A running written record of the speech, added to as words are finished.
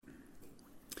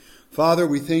Father,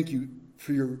 we thank you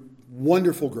for your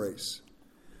wonderful grace.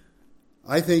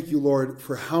 I thank you, Lord,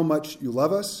 for how much you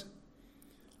love us.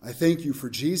 I thank you for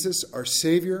Jesus, our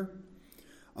Savior.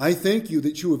 I thank you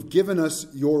that you have given us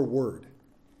your word,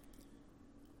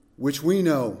 which we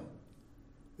know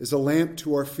is a lamp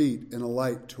to our feet and a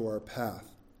light to our path,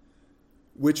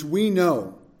 which we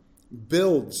know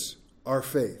builds our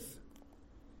faith,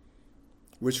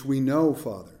 which we know,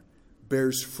 Father,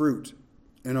 bears fruit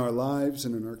in our lives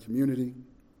and in our community,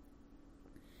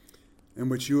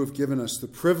 and which you have given us the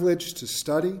privilege to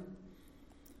study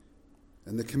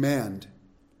and the command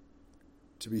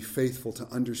to be faithful to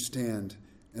understand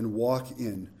and walk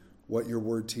in what your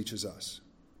word teaches us.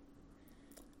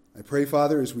 I pray,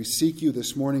 Father, as we seek you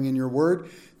this morning in your word,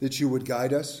 that you would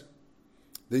guide us,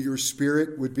 that your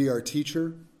Spirit would be our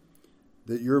teacher,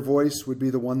 that your voice would be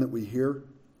the one that we hear.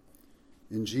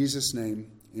 In Jesus'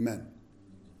 name, amen.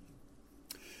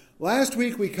 Last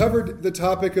week we covered the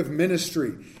topic of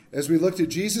ministry as we looked at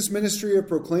Jesus' ministry of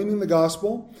proclaiming the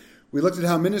gospel. We looked at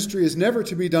how ministry is never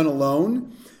to be done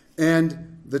alone,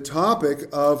 and the topic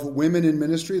of women in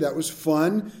ministry. That was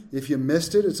fun. If you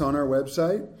missed it, it's on our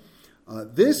website.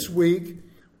 This week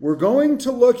we're going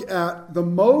to look at the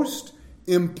most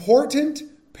important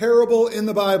parable in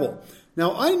the Bible.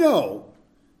 Now, I know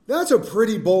that's a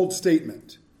pretty bold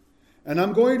statement, and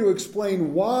I'm going to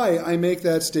explain why I make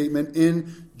that statement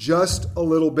in just a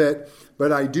little bit,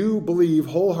 but I do believe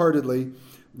wholeheartedly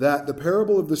that the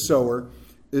parable of the sower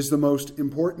is the most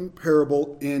important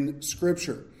parable in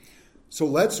Scripture. So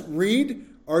let's read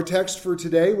our text for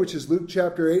today, which is Luke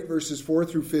chapter 8, verses 4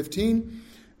 through 15,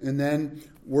 and then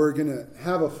we're going to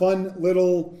have a fun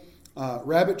little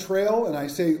rabbit trail, and I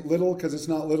say little because it's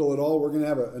not little at all. We're going to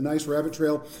have a nice rabbit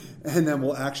trail, and then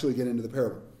we'll actually get into the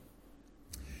parable.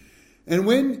 And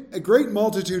when a great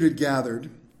multitude had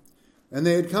gathered, and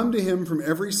they had come to him from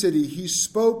every city, he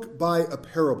spoke by a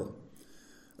parable.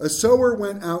 A sower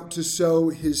went out to sow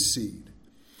his seed.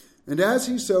 And as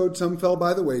he sowed, some fell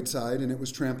by the wayside, and it was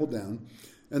trampled down,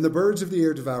 and the birds of the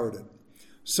air devoured it.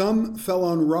 Some fell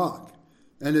on rock,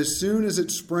 and as soon as it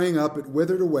sprang up, it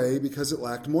withered away because it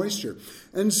lacked moisture.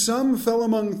 And some fell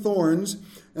among thorns,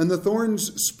 and the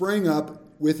thorns sprang up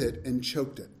with it and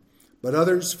choked it. But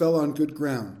others fell on good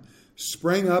ground,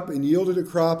 sprang up and yielded a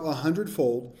crop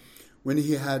 100-fold. When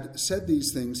he had said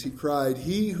these things, he cried,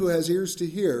 "He who has ears to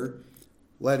hear,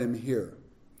 let him hear."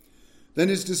 Then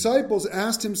his disciples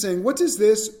asked him, saying, "What does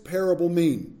this parable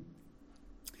mean?"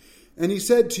 And he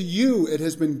said, "To you it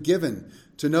has been given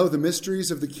to know the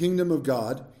mysteries of the kingdom of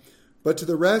God, but to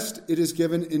the rest it is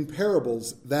given in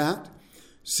parables, that,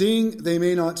 seeing they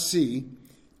may not see,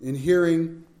 and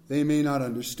hearing they may not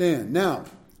understand." Now,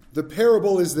 the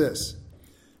parable is this.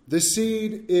 The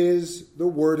seed is the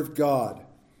word of God.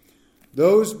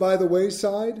 Those by the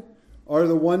wayside are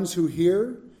the ones who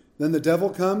hear. Then the devil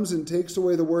comes and takes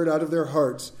away the word out of their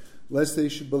hearts, lest they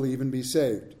should believe and be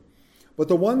saved. But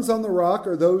the ones on the rock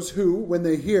are those who, when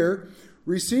they hear,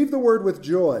 receive the word with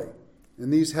joy.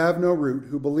 And these have no root,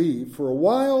 who believe for a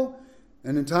while,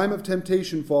 and in time of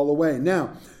temptation fall away.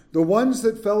 Now, the ones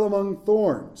that fell among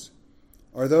thorns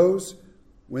are those,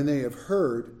 when they have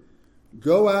heard,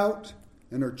 go out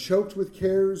and are choked with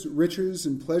cares, riches,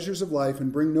 and pleasures of life,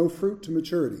 and bring no fruit to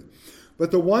maturity. But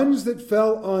the ones that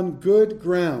fell on good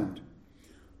ground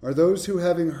are those who,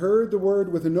 having heard the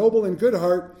word with a noble and good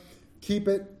heart, keep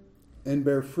it and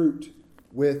bear fruit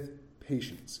with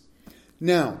patience.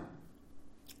 Now,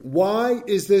 why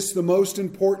is this the most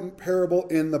important parable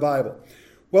in the Bible?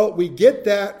 Well, we get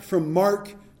that from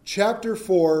Mark chapter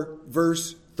 4,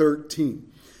 verse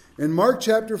 13. In Mark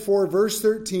chapter 4, verse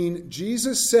 13,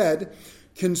 Jesus said,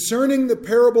 concerning the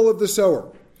parable of the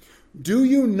sower, "Do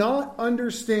you not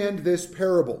understand this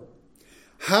parable?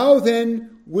 How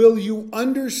then will you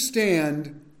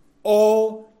understand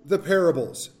all the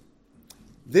parables?"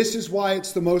 This is why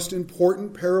it's the most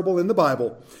important parable in the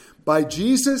Bible. By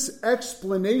Jesus'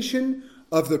 explanation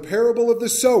of the parable of the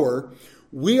sower,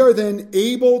 we are then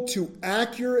able to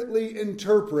accurately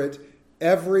interpret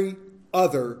every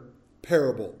other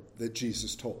parable that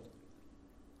Jesus told.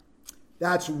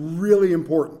 That's really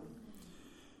important.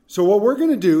 So what we're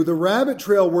going to do, the rabbit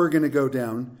trail we're going to go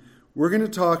down, we're going to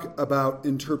talk about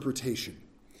interpretation.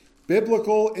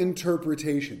 Biblical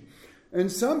interpretation.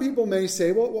 And some people may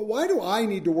say, well, why do I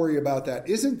need to worry about that?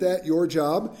 Isn't that your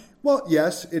job? Well,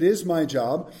 yes, it is my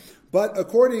job. But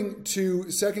according to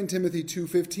 2 Timothy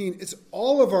 2:15, it's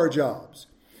all of our jobs.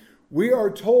 We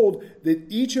are told that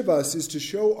each of us is to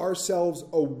show ourselves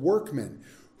a workman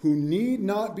who need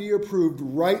not be approved,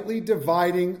 rightly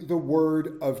dividing the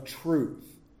word of truth.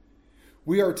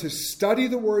 We are to study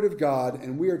the Word of God,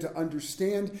 and we are to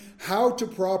understand how to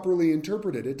properly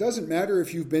interpret it. It doesn't matter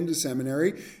if you've been to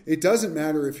seminary. It doesn't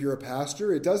matter if you're a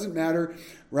pastor. It doesn't matter,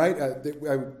 right?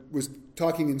 I was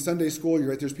talking in Sunday school. You're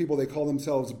right. There's people, they call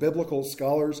themselves biblical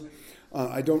scholars.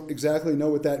 I don't exactly know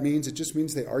what that means. It just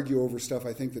means they argue over stuff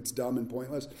I think that's dumb and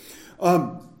pointless.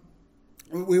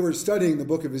 We were studying the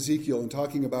book of Ezekiel and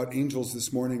talking about angels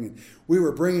this morning, and we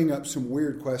were bringing up some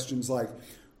weird questions like,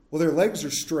 well, their legs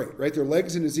are straight, right? Their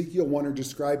legs in Ezekiel 1 are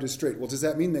described as straight. Well, does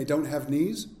that mean they don't have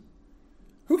knees?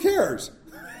 Who cares?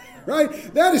 Right?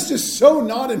 That is just so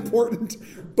not important.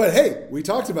 But hey, we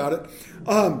talked about it.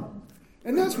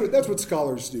 And that's what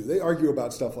scholars do. They argue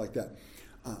about stuff like that.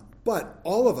 But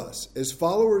all of us, as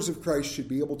followers of Christ, should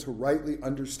be able to rightly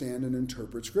understand and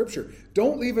interpret Scripture.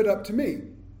 Don't leave it up to me.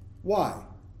 Why?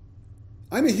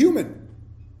 I'm a human,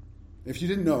 if you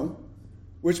didn't know,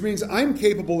 which means I'm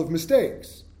capable of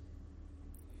mistakes.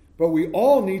 But we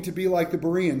all need to be like the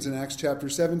Bereans in Acts chapter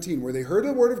 17, where they heard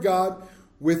the word of God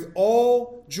with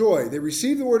all joy. They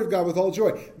received the word of God with all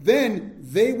joy. Then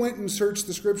they went and searched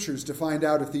the Scriptures to find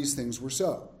out if these things were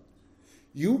so.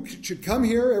 You should come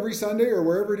here every Sunday or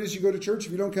wherever it is you go to church.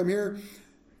 If you don't come here,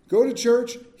 go to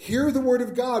church, hear the word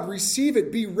of God, receive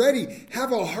it, be ready,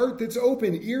 have a heart that's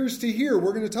open, ears to hear.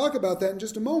 We're going to talk about that in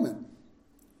just a moment.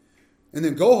 And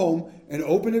then go home and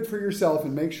open it for yourself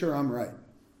and make sure I'm right.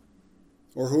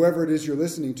 Or whoever it is you're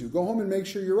listening to, go home and make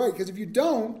sure you're right. Because if you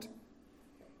don't,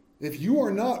 if you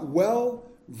are not well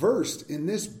versed in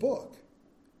this book,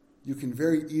 you can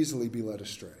very easily be led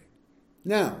astray.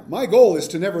 Now, my goal is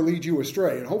to never lead you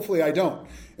astray, and hopefully I don't.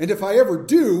 And if I ever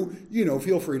do,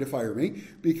 feel free to fire me,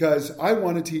 because I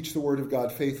want to teach the Word of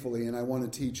God faithfully, and I want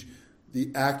to teach the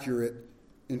accurate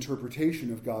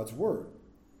interpretation of God's Word.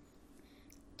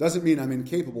 Doesn't mean I'm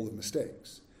incapable of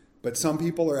mistakes, but some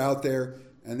people are out there,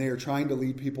 and they are trying to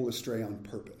lead people astray on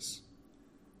purpose.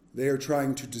 They are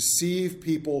trying to deceive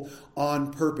people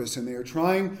on purpose, and they are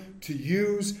trying to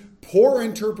use poor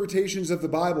interpretations of the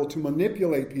Bible to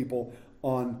manipulate people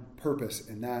on purpose.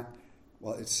 And that,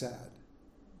 well, it's sad.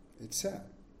 It's sad.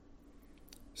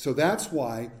 So that's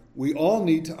why we all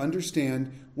need to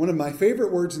understand one of my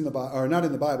favorite words in the Bible, or not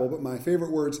in the Bible, but my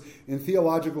favorite words in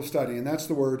theological study, and that's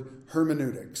the word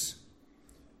hermeneutics.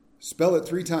 Spell it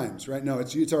 3 times, right? No,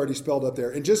 it's already spelled up there.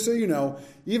 And just so you know,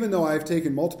 even though I've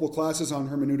taken multiple classes on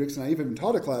hermeneutics, and I even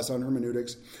taught a class on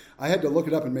hermeneutics, I had to look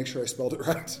it up and make sure I spelled it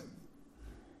right.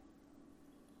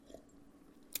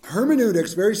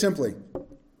 Hermeneutics, very simply,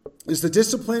 is the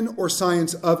discipline or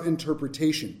science of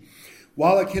interpretation.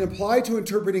 While it can apply to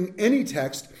interpreting any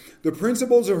text, the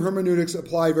principles of hermeneutics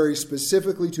apply very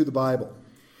specifically to the Bible.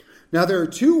 Now, there are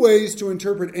 2 ways to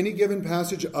interpret any given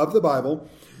passage of the Bible,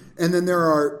 and then there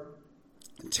are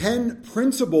 10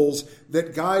 principles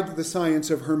that guide the science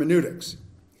of hermeneutics.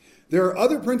 There are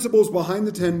other principles behind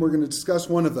the 10. We're going to discuss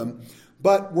one of them,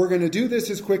 but we're going to do this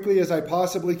as quickly as I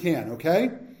possibly can,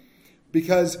 okay?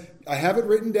 Because I have it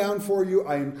written down for you.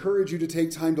 I encourage you to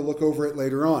take time to look over it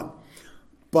later on.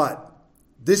 But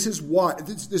this is why,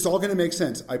 this is all going to make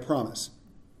sense, I promise.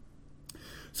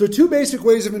 So 2 basic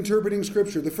ways of interpreting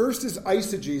Scripture. The first is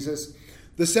eisegesis.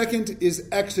 The second is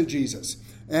exegesis.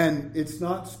 And it's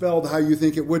not spelled how you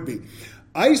think it would be.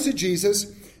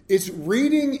 Eisegesis, it's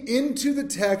reading into the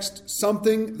text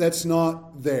something that's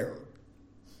not there.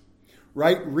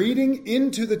 Right? Reading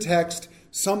into the text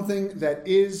something that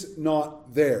is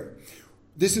not there.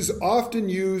 This is often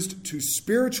used to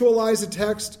spiritualize a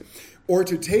text or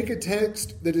to take a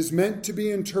text that is meant to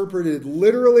be interpreted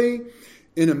literally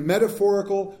in a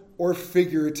metaphorical or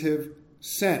figurative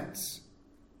sense.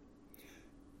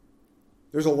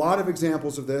 There's a lot of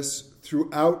examples of this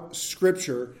throughout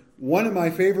Scripture. One of my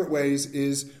favorite ways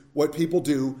is what people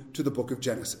do to the book of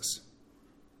Genesis.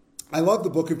 I love the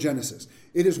book of Genesis.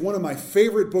 It is one of my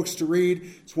favorite books to read.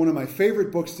 It's one of my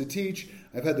favorite books to teach.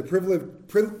 I've had the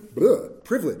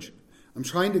privilege. I'm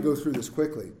trying to go through this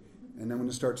quickly, and I'm going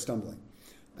to start stumbling.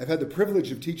 I've had the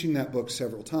privilege of teaching that book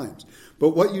several times.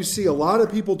 But what you see a lot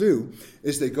of people do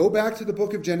is they go back to the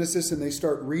book of Genesis and they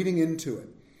start reading into it.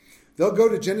 They'll go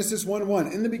to Genesis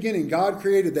 1:1. In the beginning, God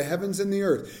created the heavens and the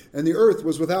earth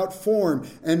was without form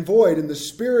and void, and the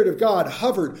Spirit of God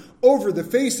hovered over the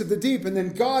face of the deep. And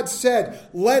then God said,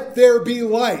 "Let there be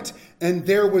light," and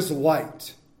there was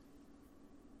light.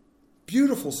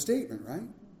 Beautiful statement, right?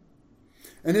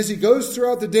 And as he goes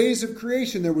throughout the days of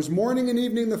creation, there was morning and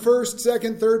evening, the first,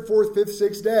 second, third, fourth, fifth,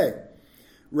 sixth day,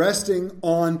 resting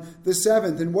on the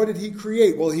 7th. And what did he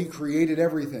create? Well, he created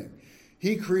everything.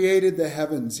 He created the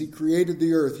heavens. He created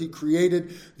the earth. He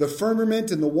created the firmament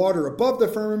and the water above the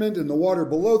firmament and the water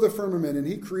below the firmament. And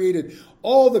he created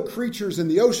all the creatures in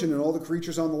the ocean and all the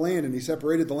creatures on the land. And he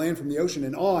separated the land from the ocean,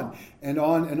 and on and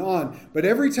on and on. But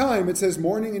every time it says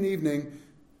morning and evening,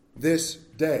 this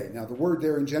day. Now the word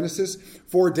there in Genesis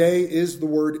for day is the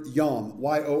word Yom,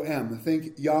 Y-O-M.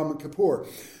 Think Yom Kippur,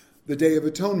 the Day of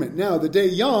Atonement. Now the day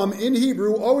Yom in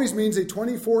Hebrew always means a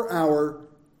 24-hour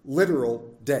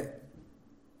literal day.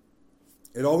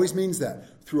 It always means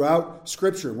that throughout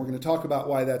Scripture. We're going to talk about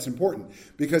why that's important.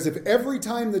 Because if every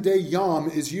time the day Yom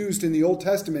is used in the Old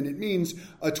Testament, it means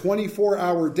a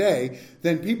 24-hour day,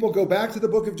 then people go back to the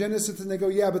book of Genesis and they go,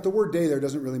 yeah, but the word day there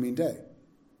doesn't really mean day.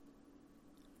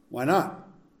 Why not?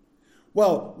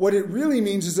 Well, what it really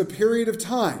means is a period of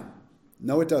time.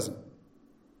 No, it doesn't.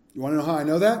 You want to know how I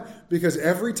know that? Because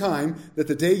every time that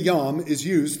the day Yom is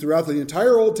used throughout the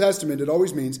entire Old Testament, it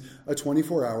always means a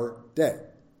 24-hour day.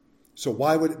 So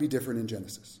why would it be different in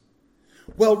Genesis?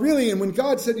 Well, really, and when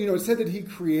God said, it said that he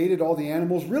created all the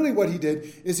animals, really what he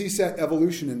did is he set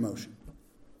evolution in motion.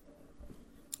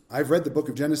 I've read the book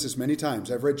of Genesis many times.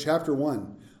 I've read chapter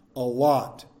 1 a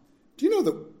lot. Do you know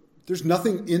that there's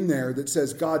nothing in there that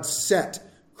says God set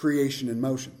creation in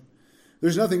motion?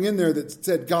 There's nothing in there that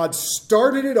said God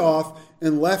started it off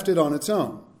and left it on its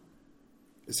own.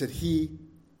 It said he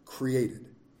created,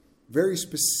 very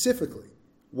specifically,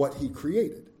 what he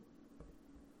created.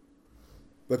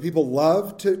 But people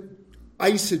love to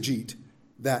eisegete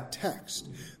that text.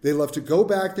 They love to go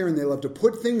back there and they love to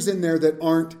put things in there that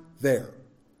aren't there.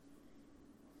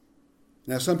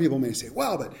 Now, some people may say,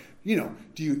 well, but, do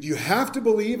you have to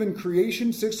believe in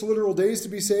creation 6 literal days to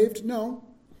be saved? No,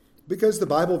 because the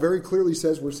Bible very clearly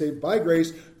says we're saved by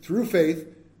grace through faith,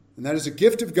 and that is a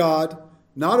gift of God,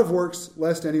 not of works,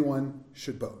 lest anyone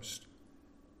should boast.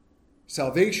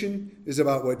 Salvation is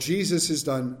about what Jesus has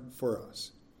done for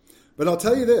us. But I'll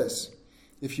tell you this,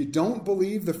 if you don't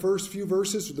believe the first few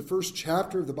verses or the first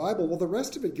chapter of the Bible, well, the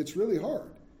rest of it gets really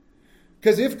hard.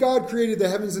 Because if God created the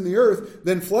heavens and the earth,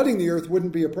 then flooding the earth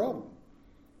wouldn't be a problem.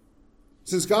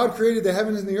 Since God created the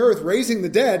heavens and the earth, raising the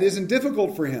dead isn't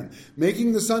difficult for him.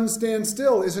 Making the sun stand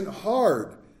still isn't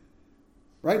hard.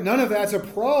 Right? None of that's a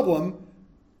problem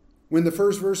when the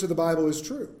first verse of the Bible is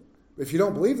true. If you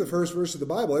don't believe the first verse of the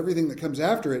Bible, everything that comes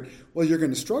after it, well, you're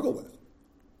going to struggle with.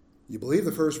 You believe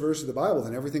the first verse of the Bible,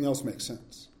 then everything else makes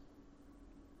sense.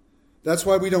 That's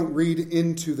why we don't read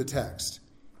into the text.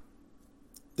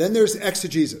 Then there's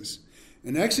exegesis.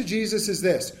 And exegesis is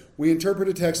this. We interpret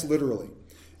a text literally.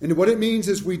 And what it means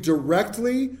is we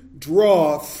directly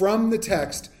draw from the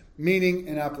text meaning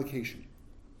and application.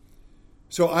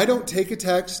 So I don't take a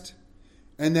text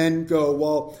and then go,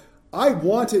 well, I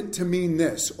want it to mean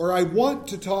this, or I want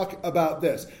to talk about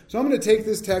this. So I'm going to take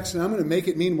this text and I'm going to make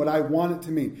it mean what I want it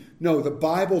to mean. No, the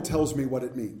Bible tells me what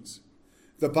it means.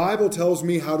 The Bible tells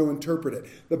me how to interpret it.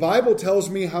 The Bible tells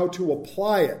me how to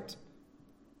apply it.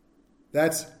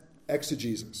 That's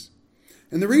exegesis.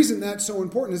 And the reason that's so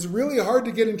important is it's really hard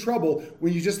to get in trouble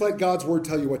when you just let God's word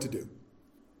tell you what to do.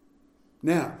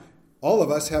 Now, all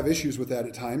of us have issues with that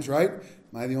at times, right?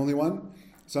 Am I the only one?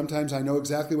 Sometimes I know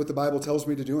exactly what the Bible tells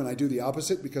me to do, and I do the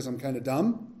opposite because I'm kind of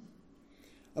dumb.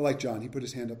 I like John. He put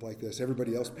his hand up like this.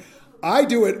 Everybody else. I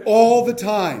do it all the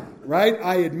time, right?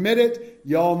 I admit it.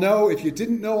 Y'all know. If you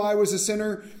didn't know I was a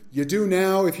sinner, you do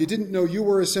now. If you didn't know you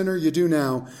were a sinner, you do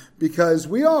now, because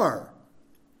we are.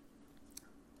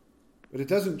 But it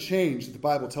doesn't change that the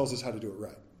Bible tells us how to do it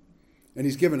right. And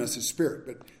he's given us his Spirit.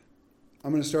 But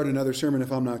I'm going to start another sermon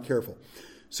if I'm not careful.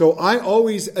 So I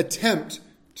always attempt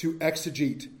to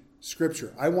exegete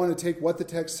Scripture. I want to take what the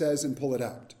text says and pull it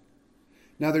out.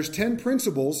 Now, there's 10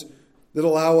 principles that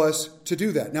allow us to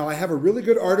do that. Now, I have a really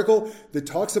good article that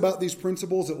talks about these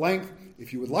principles at length.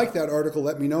 If you would like that article,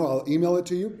 let me know. I'll email it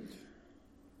to you.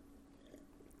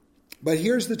 But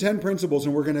here's the 10 principles,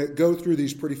 and we're going to go through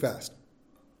these pretty fast.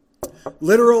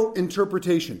 Literal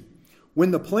interpretation.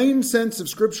 When the plain sense of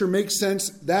Scripture makes sense,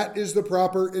 that is the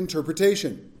proper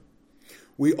interpretation.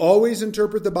 We always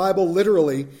interpret the Bible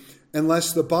literally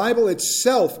unless the Bible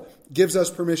itself gives us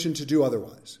permission to do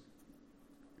otherwise.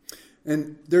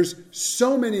 And there's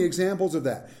so many examples of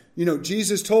that.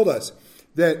 Jesus told us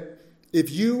that if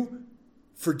you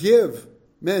forgive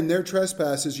men their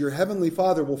trespasses, your heavenly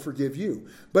Father will forgive you.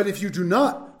 But if you do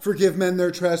not forgive men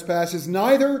their trespasses,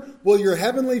 neither will your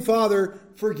heavenly Father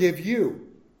forgive you.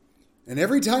 And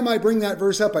every time I bring that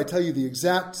verse up, I tell you the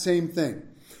exact same thing.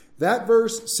 That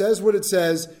verse says what it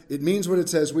says. It means what it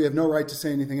says. We have no right to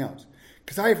say anything else.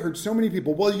 Because I have heard so many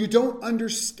people, well, you don't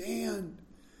understand.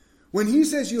 When he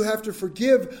says you have to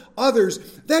forgive others,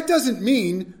 that doesn't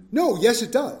mean, no, yes,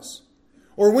 it does.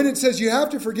 Or when it says you have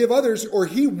to forgive others or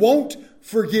he won't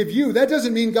forgive you, that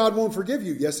doesn't mean God won't forgive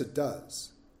you. Yes, it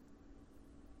does.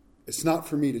 It's not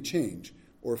for me to change,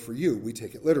 or for you. We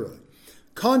take it literally.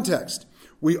 Context.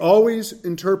 We always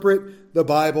interpret the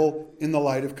Bible in the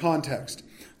light of context.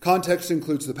 Context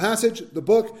includes the passage, the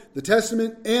book, the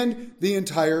testament, and the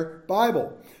entire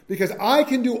Bible. Because I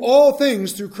can do all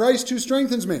things through Christ who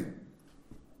strengthens me.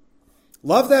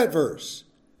 Love that verse.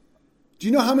 Do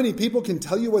you know how many people can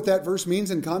tell you what that verse means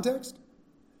in context?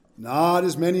 Not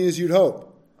as many as you'd hope.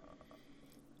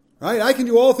 Right? I can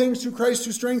do all things through Christ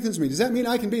who strengthens me. Does that mean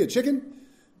I can be a chicken?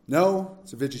 No,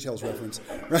 it's a VeggieTales reference.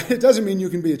 Right? It doesn't mean you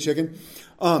can be a chicken.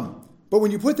 But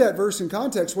when you put that verse in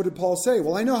context, what did Paul say?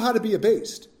 Well, I know how to be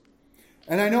abased.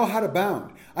 And I know how to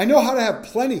bound. I know how to have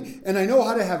plenty. And I know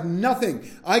how to have nothing.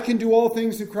 I can do all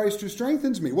things through Christ who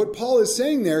strengthens me. What Paul is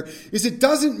saying there is it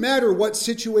doesn't matter what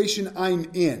situation I'm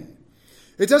in.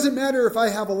 It doesn't matter if I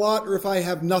have a lot or if I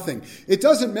have nothing. It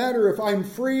doesn't matter if I'm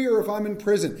free or if I'm in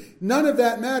prison. None of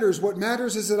that matters. What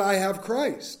matters is that I have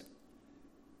Christ.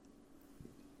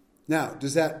 Now,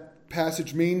 does that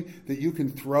passage mean that you can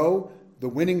throw the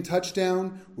winning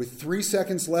touchdown with 3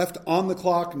 seconds left on the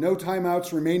clock, no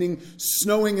timeouts remaining,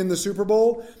 snowing in the Super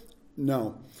Bowl?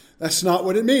 No, that's not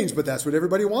what it means, but that's what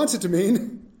everybody wants it to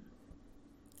mean.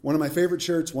 One of my favorite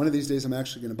shirts, one of these days I'm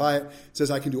actually going to buy it,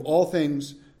 says I can do all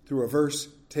things through a verse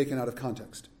taken out of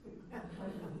context.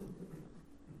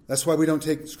 That's why we don't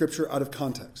take Scripture out of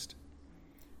context.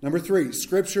 Number 3,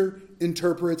 Scripture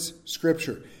interprets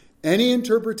Scripture. Any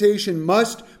interpretation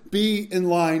must be in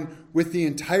line with the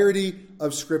entirety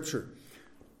of Scripture.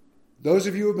 Those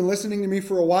of you who have been listening to me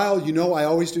for a while, you know I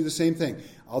always do the same thing.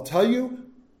 I'll tell you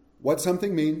what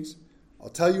something means, I'll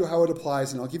tell you how it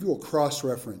applies, and I'll give you a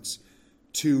cross-reference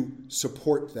to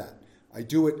support that. I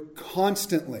do it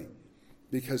constantly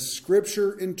because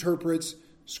Scripture interprets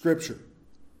Scripture.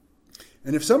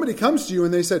 And if somebody comes to you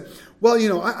and they said,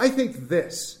 well, I think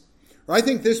this, or I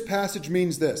think this passage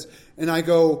means this, and I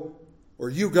go, or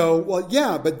you go, well,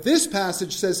 yeah, but this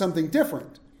passage says something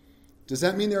different. Does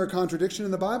that mean there are contradictions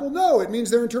in the Bible? No, it means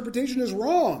their interpretation is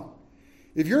wrong.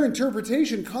 If your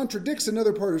interpretation contradicts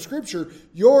another part of Scripture,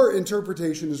 your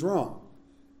interpretation is wrong.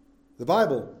 The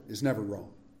Bible is never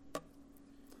wrong.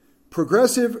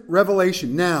 Progressive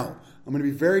revelation. Now, I'm going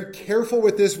to be very careful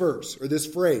with this verse or this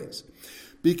phrase,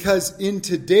 because in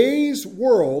today's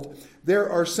world, there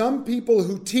are some people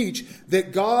who teach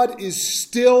that God is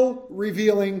still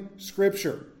revealing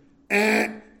Scripture.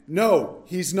 No,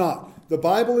 he's not. The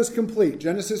Bible is complete.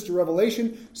 Genesis to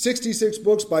Revelation, 66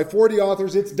 books by 40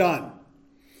 authors. It's done.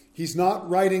 He's not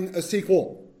writing a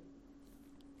sequel.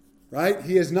 Right?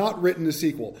 He has not written a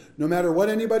sequel. No matter what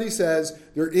anybody says,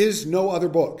 there is no other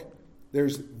book.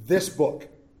 There's this book.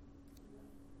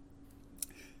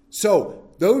 So,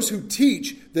 those who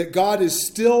teach that God is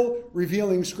still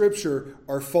revealing Scripture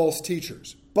are false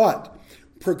teachers. But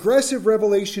progressive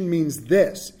revelation means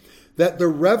this, that the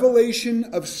revelation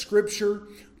of Scripture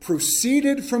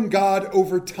proceeded from God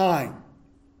over time.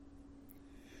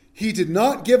 He did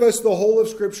not give us the whole of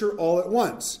Scripture all at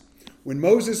once. When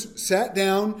Moses sat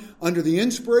down under the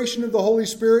inspiration of the Holy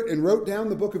Spirit and wrote down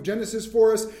the book of Genesis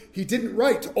for us, he didn't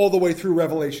write all the way through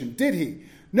Revelation, did he?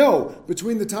 No,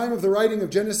 between the time of the writing of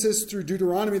Genesis through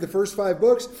Deuteronomy, the first 5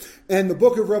 books, and the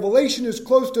book of Revelation is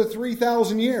close to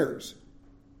 3,000 years.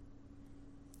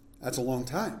 That's a long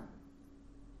time.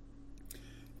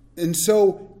 And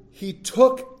so he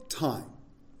took time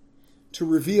to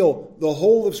reveal the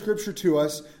whole of Scripture to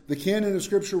us. The canon of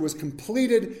Scripture was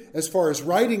completed as far as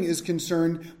writing is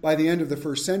concerned by the end of the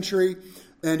 1st century,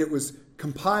 and it was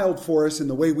compiled for us in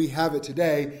the way we have it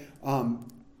today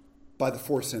by the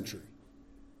 4th century.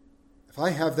 If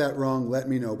I have that wrong, let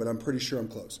me know, but I'm pretty sure I'm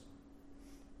close.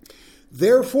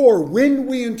 Therefore, when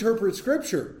we interpret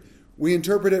Scripture, we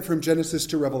interpret it from Genesis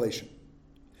to Revelation.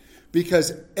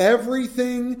 Because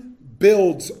everything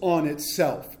builds on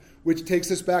itself, which takes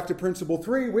us back to principle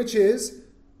 3, which is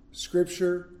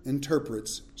Scripture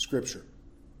interprets Scripture.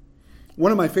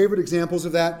 One of my favorite examples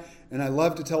of that, and I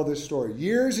love to tell this story,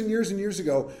 years and years and years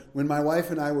ago, when my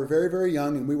wife and I were very, very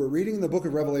young, and we were reading the book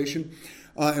of Revelation,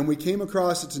 and we came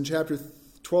across, it's in chapter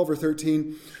 12 or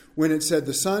 13, when it said,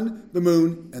 the sun, the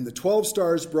moon, and the 12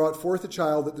 stars brought forth a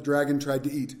child that the dragon tried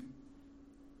to eat.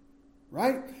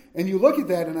 Right? And you look at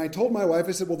that, and I told my wife,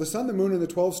 I said, well, the sun, the moon, and the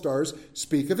 12 stars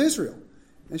speak of Israel.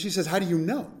 And she says, how do you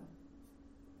know?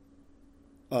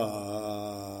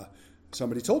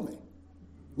 Somebody told me.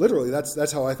 Literally,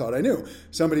 that's how I thought I knew.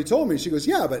 Somebody told me. She goes,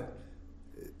 yeah, but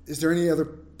is there any other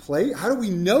play? How do we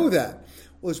know that?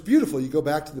 Well, it's beautiful. You go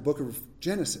back to the book of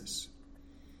Genesis.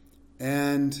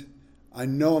 And I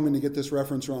know I'm going to get this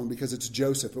reference wrong because it's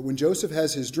Joseph. But when Joseph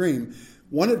has his dream,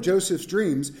 one of Joseph's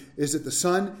dreams is that the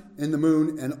sun and the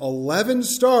moon and 11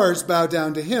 stars bow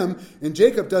down to him. And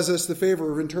Jacob does us the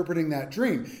favor of interpreting that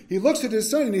dream. He looks at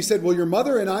his son and he said, will your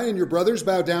mother and I and your brothers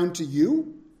bow down to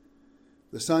you?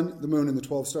 The sun, the moon, and the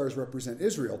 12 stars represent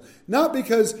Israel. Not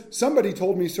because somebody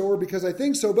told me so or because I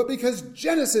think so, but because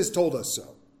Genesis told us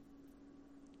so.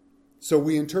 So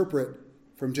we interpret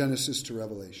from Genesis to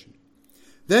Revelation.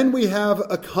 Then we have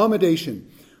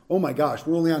accommodation. Oh my gosh,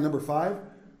 we're only on number 5.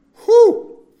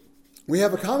 Whew! We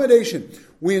have accommodation.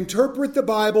 We interpret the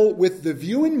Bible with the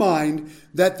view in mind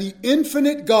that the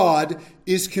infinite God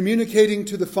is communicating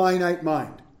to the finite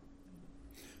mind.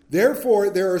 Therefore,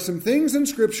 there are some things in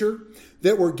Scripture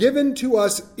that were given to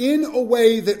us in a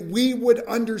way that we would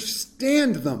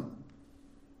understand them.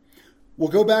 We'll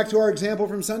go back to our example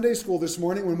from Sunday school this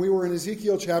morning when we were in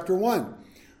Ezekiel chapter 1.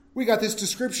 We got this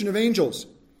description of angels,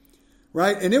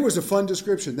 right? And it was a fun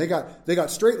description. They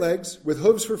got straight legs with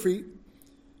hooves for feet.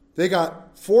 They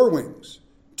got 4 wings.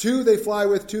 2 they fly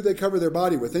with, 2 they cover their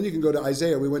body with. Then you can go to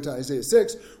Isaiah. We went to Isaiah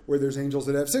 6 where there's angels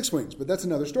that have 6 wings, but that's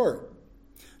another story.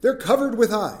 They're covered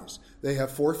with eyes. They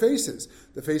have 4 faces.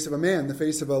 The face of a man, the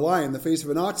face of a lion, the face of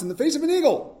an ox, and the face of an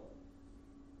eagle.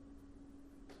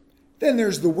 Then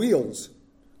there's the wheels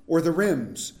or the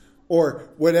rims or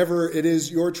whatever it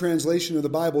is your translation of the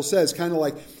Bible says. Kind of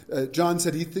like John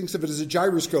said he thinks of it as a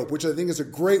gyroscope, which I think is a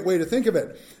great way to think of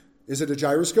it. Is it a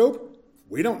gyroscope?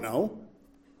 We don't know.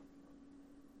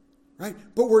 Right?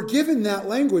 But we're given that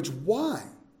language. Why?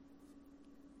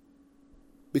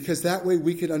 Because that way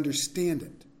we could understand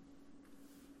it.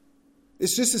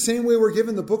 It's just the same way we're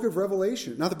given the book of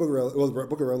Revelation. Not the book of the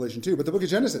book of Revelation too, but the book of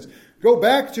Genesis. Go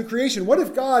back to creation. What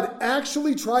if God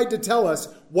actually tried to tell us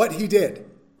what he did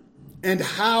and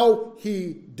how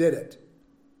he did it?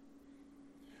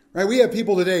 Right? We have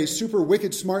people today, super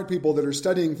wicked smart people that are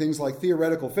studying things like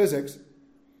theoretical physics.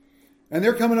 And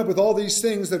they're coming up with all these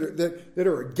things that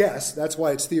are a guess. That's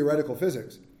why it's theoretical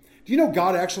physics. Do you know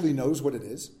God actually knows what it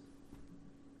is?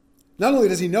 Not only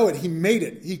does he know it, he made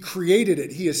it. He created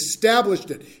it. He established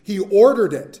it. He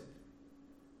ordered it.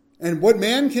 And what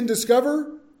man can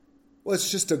discover? Well,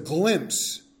 it's just a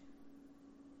glimpse.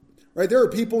 Right? There are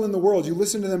people in the world, you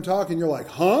listen to them talk and you're like,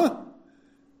 huh?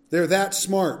 They're that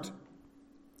smart.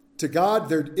 To God,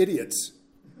 they're idiots.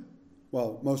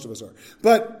 Well, most of us are.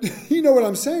 But you know what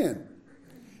I'm saying.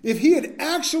 If he had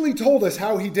actually told us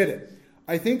how he did it,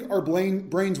 I think our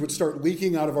brains would start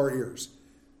leaking out of our ears.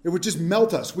 It would just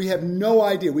melt us. We have no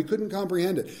idea. We couldn't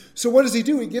comprehend it. So what does he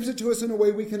do? He gives it to us in a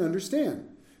way we can understand.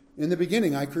 In the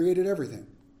beginning, I created everything.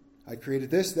 I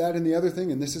created this, that, and the other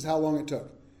thing, and this is how long it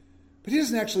took. But he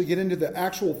doesn't actually get into the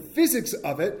actual physics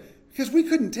of it because we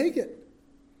couldn't take it.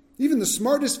 Even the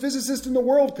smartest physicist in the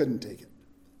world couldn't take it.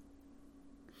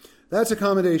 That's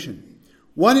accommodation.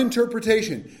 One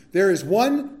interpretation. There is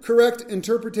one correct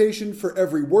interpretation for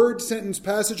every word, sentence,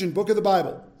 passage, and book of the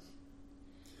Bible.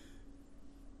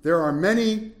 There are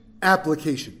many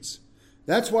applications.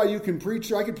 That's why you can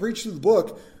preach. I could preach through the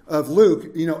book of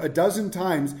Luke, a dozen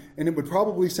times, and it would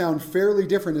probably sound fairly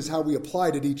different as how we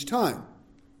applied it each time.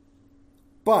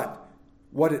 But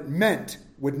what it meant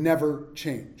would never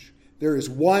change. There is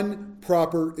one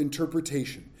proper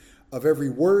interpretation of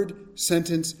every word,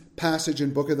 sentence, passage,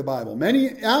 and book of the Bible.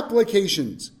 Many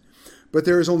applications, but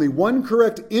there is only one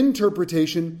correct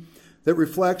interpretation that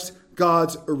reflects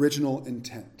God's original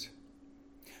intent.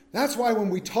 That's why when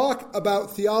we talk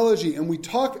about theology and we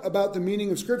talk about the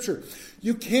meaning of Scripture,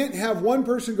 you can't have one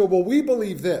person go, well, we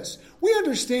believe this. We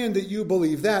understand that you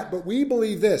believe that, but we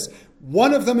believe this.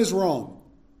 One of them is wrong.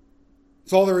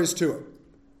 That's all there is to it.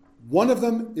 One of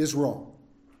them is wrong.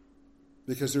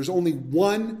 Because there's only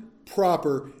one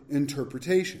proper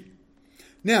interpretation.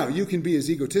 Now, you can be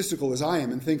as egotistical as I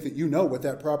am and think that you know what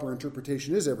that proper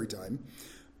interpretation is every time,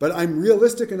 but I'm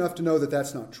realistic enough to know that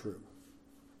that's not true.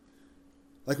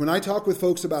 Like when I talk with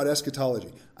folks about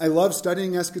eschatology, I love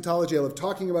studying eschatology. I love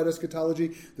talking about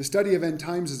eschatology. The study of end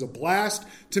times is a blast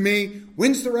to me.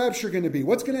 When's the rapture going to be?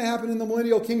 What's going to happen in the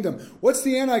millennial kingdom? What's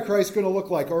the Antichrist going to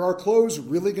look like? Are our clothes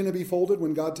really going to be folded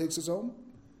when God takes us home?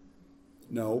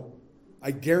 No. I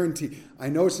guarantee. I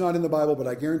know it's not in the Bible, but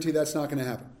I guarantee that's not going to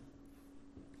happen.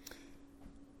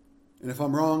 And if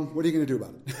I'm wrong, what are you going to do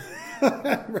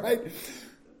about it? Right?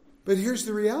 But here's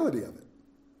the reality of it.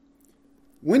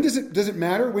 When does it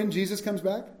matter when Jesus comes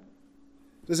back?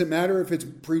 Does it matter if it's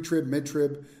pre-trib,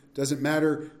 mid-trib? Does it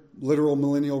matter literal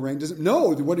millennial reign? No.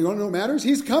 What do you want to know what matters?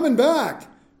 He's coming back.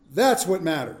 That's what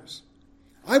matters.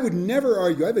 I would never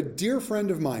argue. I have a dear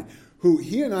friend of mine who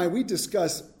he and I, we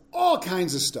discuss all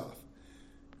kinds of stuff.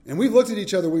 And we've looked at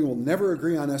each other, we will never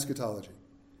agree on eschatology.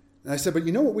 And I said, but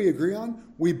you know what we agree on?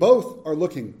 We both are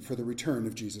looking for the return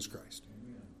of Jesus Christ.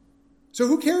 So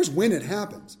who cares when it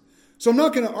happens? So I'm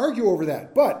not going to argue over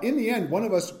that. But in the end, one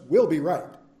of us will be right.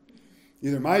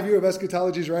 Either my view of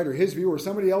eschatology is right or his view or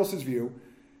somebody else's view.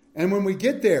 And when we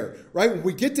get there, right, when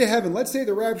we get to heaven, let's say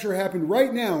the rapture happened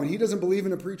right now and he doesn't believe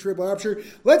in a pre-trib rapture.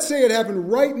 Let's say it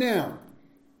happened right now.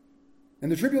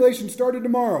 And the tribulation started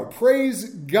tomorrow. Praise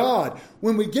God.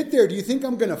 When we get there, do you think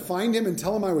I'm going to find him and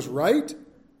tell him I was right?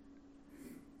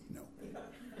 No.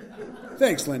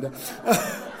 Thanks, Linda.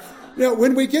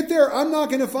 When we get there, I'm not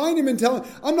going to find him and tell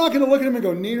him. I'm not going to look at him and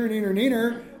go, neener, neener,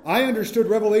 neener. I understood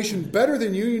Revelation better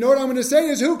than you. You know what I'm going to say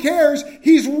is, who cares?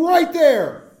 He's right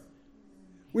there.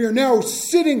 We are now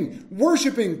sitting,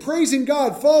 worshiping, praising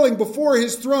God, falling before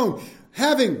his throne,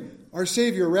 having our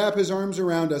Savior wrap his arms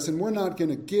around us, and we're not going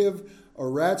to give a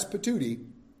rat's patootie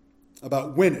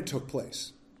about when it took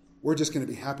place. We're just going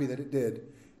to be happy that it did,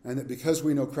 and that because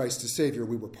we know Christ as Savior,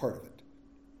 we were part of it.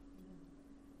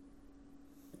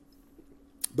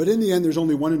 But in the end, there's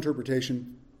only one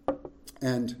interpretation,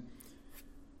 and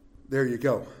there you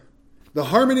go. The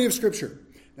harmony of Scripture.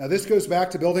 Now, this goes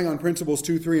back to building on principles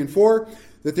 2, 3, and 4,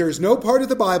 that there is no part of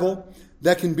the Bible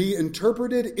that can be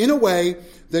interpreted in a way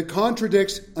that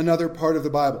contradicts another part of the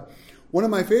Bible. One of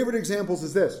my favorite examples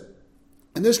is this,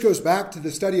 and this goes back to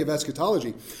the study of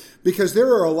eschatology, because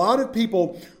there are a lot of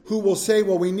people who will say,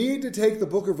 well, we need to take the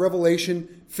book of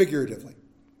Revelation figuratively,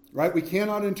 right? We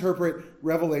cannot interpret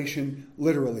Revelation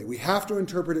literally. We have to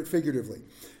interpret it figuratively.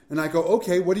 And I go,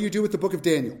 okay, what do you do with the book of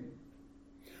Daniel?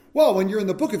 Well, when you're in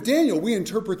the book of Daniel, we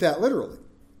interpret that literally.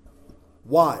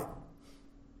 Why?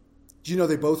 Do you know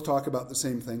they both talk about the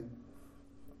same thing?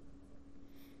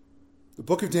 The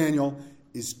book of Daniel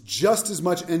is just as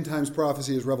much end times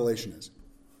prophecy as Revelation is.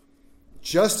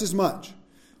 Just as much.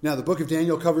 Now, the book of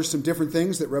Daniel covers some different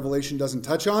things that Revelation doesn't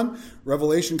touch on.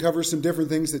 Revelation covers some different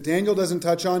things that Daniel doesn't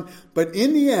touch on. But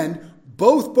in the end,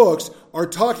 both books are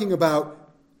talking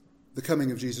about the coming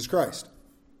of Jesus Christ,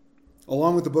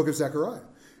 along with the book of Zechariah.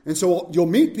 And so you'll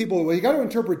meet people, well, you got to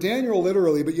interpret Daniel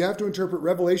literally, but you have to interpret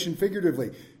Revelation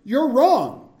figuratively. You're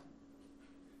wrong.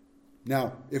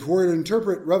 Now, if we're to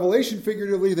interpret Revelation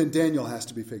figuratively, then Daniel has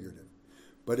to be figurative.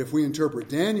 But if we interpret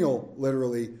Daniel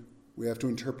literally, we have to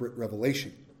interpret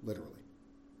Revelation literally.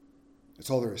 That's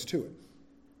all there is to it.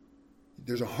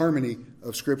 There's a harmony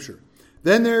of Scripture.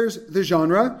 Then there's the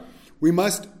genre. We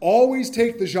must always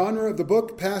take the genre of the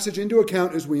book passage into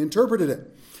account as we interpreted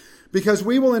it. Because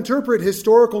we will interpret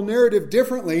historical narrative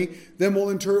differently than we'll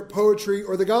interpret poetry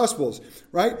or the Gospels,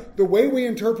 right? The way we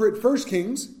interpret 1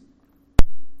 Kings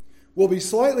will be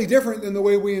slightly different than the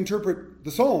way we interpret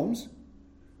the Psalms,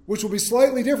 which will be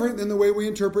slightly different than the way we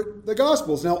interpret the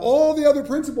Gospels. Now, all the other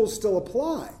principles still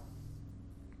apply.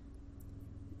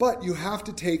 But you have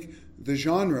to take the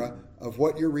genre of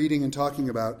what you're reading and talking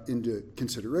about into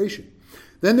consideration.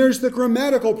 Then there's the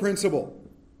grammatical principle.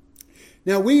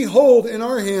 Now, we hold in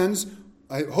our hands,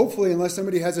 hopefully, unless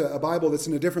somebody has a Bible that's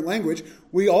in a different language,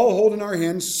 we all hold in our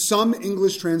hands some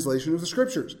English translation of the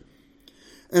Scriptures.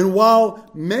 And while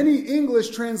many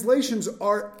English translations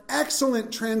are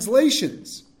excellent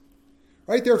translations,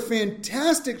 right, they're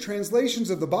fantastic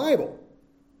translations of the Bible,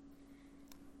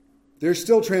 they're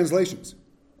still translations.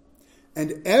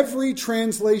 And every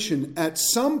translation at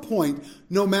some point,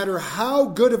 no matter how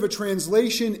good of a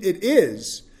translation it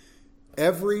is,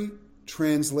 every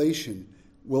translation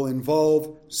will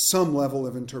involve some level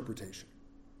of interpretation.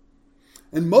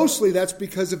 And mostly that's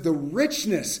because of the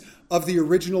richness of the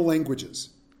original languages.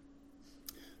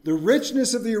 The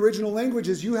richness of the original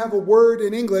languages, you have a word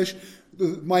in English.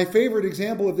 My favorite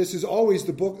example of this is always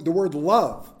the word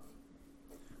love.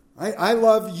 I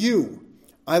love you.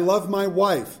 I love my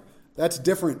wife. That's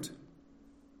different.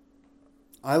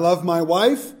 I love my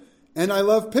wife and I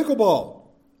love pickleball.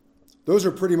 Those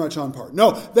are pretty much on par.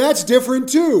 No, that's different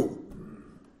too.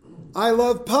 I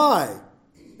love pie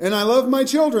and I love my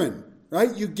children,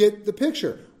 right? You get the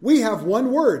picture. We have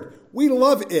one word. We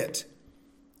love it.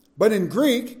 But in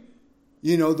Greek,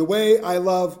 the way I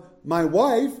love my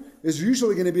wife is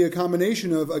usually going to be a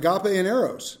combination of agape and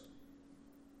eros,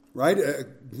 right?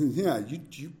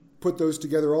 You put those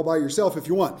together all by yourself if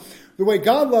you want. The way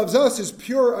God loves us is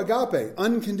pure agape,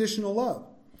 unconditional love.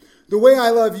 The way I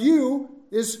love you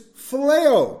is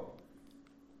phileo.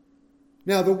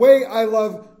 Now, the way I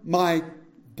love my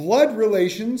blood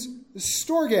relations is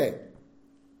storge.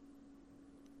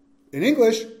 In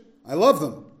English, I love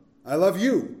them. I love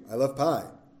you. I love pie.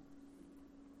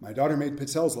 My daughter made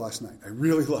pizzelles last night. I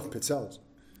really love pizzelles.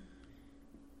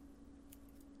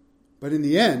 But in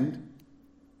the end,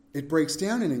 it breaks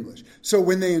down in English. So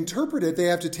when they interpret it, they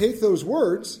have to take those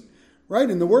words, right?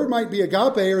 And the word might be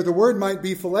agape or the word might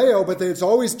be phileo, but it's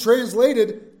always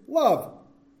translated love.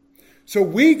 So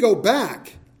we go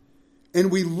back and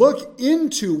we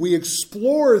we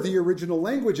explore the original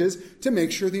languages to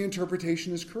make sure the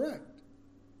interpretation is correct.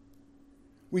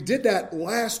 We did that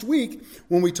last week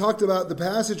when we talked about the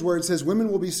passage where it says women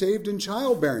will be saved in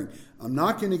childbearing. I'm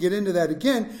not going to get into that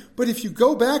again, but if you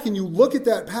go back and you look at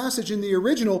that passage in the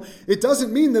original, it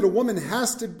doesn't mean that a woman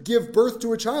has to give birth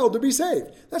to a child to be saved.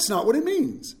 That's not what it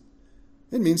means.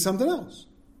 It means something else.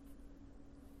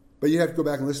 But you have to go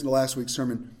back and listen to last week's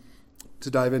sermon to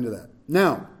dive into that.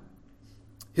 Now,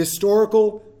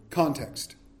 historical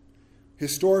context,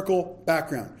 historical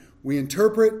background. We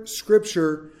interpret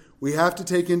Scripture. We have to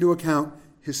take into account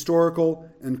historical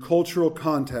and cultural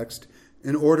context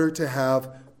in order to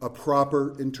have a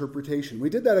proper interpretation. We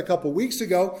did that a couple weeks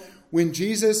ago when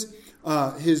Jesus,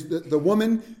 the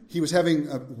woman, he was having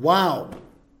a, wow.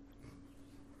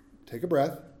 Take a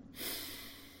breath.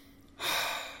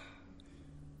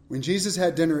 When Jesus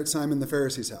had dinner at Simon the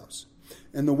Pharisee's house,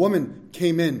 and the woman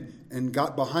came in and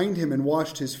got behind him and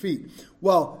washed his feet.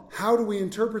 Well, how do we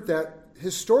interpret that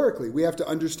historically? We have to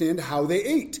understand how they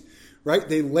ate. Right?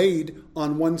 They laid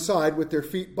on one side with their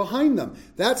feet behind them.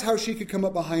 That's how she could come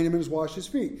up behind him and wash his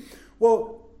feet.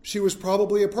 Well, she was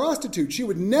probably a prostitute. She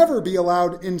would never be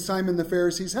allowed in Simon the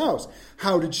Pharisee's house.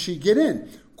 How did she get in?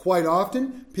 Quite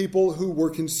often, people who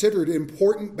were considered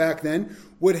important back then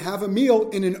would have a meal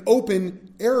in an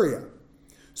open area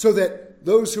so that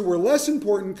those who were less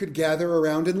important could gather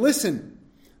around and listen.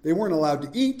 They weren't allowed to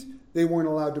eat. They weren't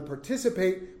allowed to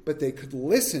participate, but they could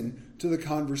listen to the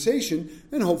conversation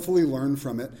and hopefully learn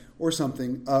from it or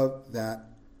something of that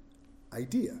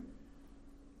idea.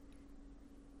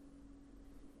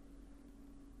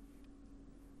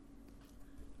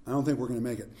 I don't think we're going to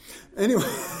make it.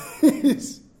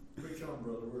 Anyways. Preach on,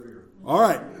 brother. We're here. All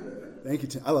right. Thank you,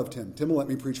 Tim. I love Tim. Tim will let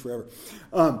me preach forever.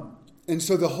 And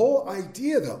so the whole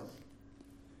idea, though,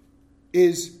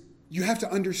 is you have to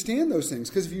understand those things.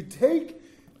 Because if you take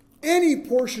any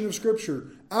portion of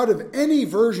Scripture out of any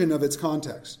version of its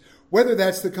context, whether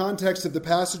that's the context of the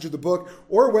passage of the book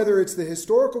or whether it's the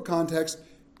historical context,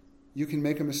 you can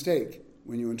make a mistake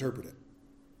when you interpret it.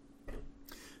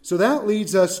 So that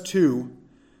leads us to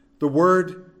the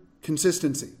word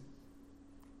consistency.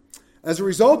 As a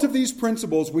result of these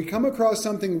principles, we come across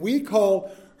something we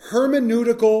call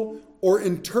hermeneutical or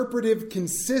interpretive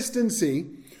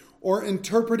consistency or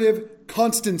interpretive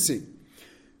constancy.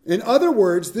 In other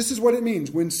words, this is what it means.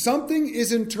 When something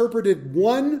is interpreted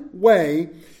one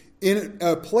way in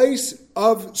a place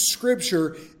of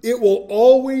Scripture, it will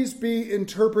always be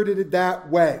interpreted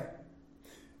that way.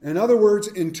 In other words,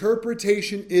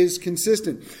 interpretation is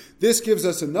consistent. This gives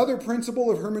us another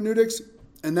principle of hermeneutics,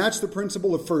 and that's the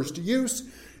principle of first use.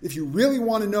 If you really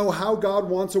want to know how God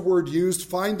wants a word used,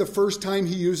 find the first time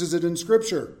he uses it in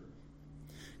Scripture.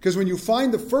 Because when you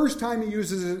find the first time he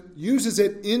uses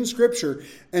it in Scripture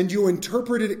and you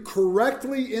interpret it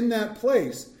correctly in that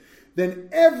place, then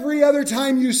every other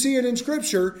time you see it in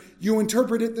Scripture, you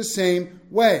interpret it the same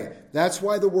way. That's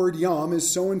why the word yom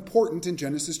is so important in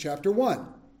Genesis chapter 1.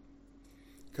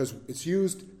 Because it's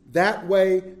used that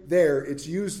way there. It's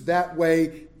used that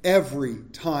way every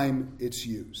time it's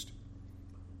used.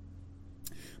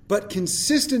 But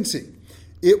consistency,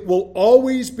 it will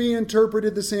always be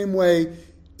interpreted the same way.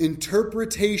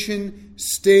 Interpretation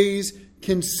stays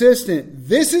consistent.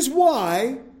 This is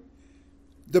why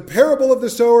the parable of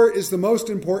the sower is the most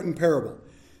important parable.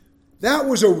 That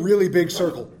was a really big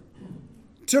circle.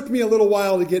 It took me a little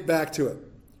while to get back to it.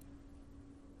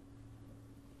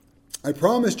 I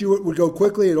promised you it would go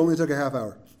quickly. It only took a half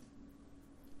hour.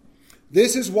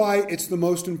 This is why it's the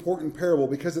most important parable,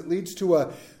 because it leads to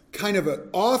a kind of an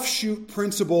offshoot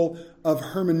principle of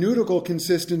hermeneutical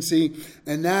consistency,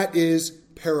 and that is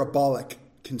parabolic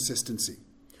consistency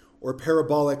or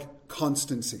parabolic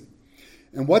constancy.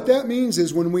 And what that means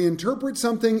is when we interpret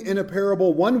something in a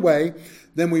parable one way,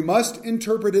 then we must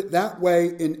interpret it that way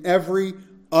in every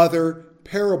other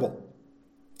parable.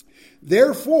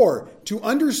 Therefore, to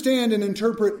understand and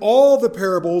interpret all the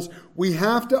parables, we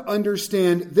have to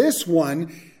understand this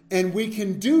one, and we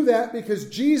can do that because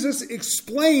Jesus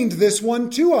explained this one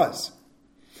to us.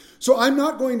 So I'm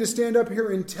not going to stand up here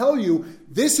and tell you,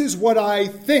 this is what I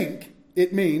think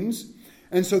it means,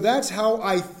 and so that's how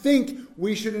I think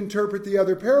we should interpret the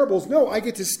other parables. No, I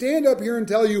get to stand up here and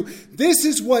tell you, this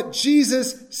is what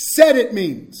Jesus said it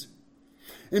means.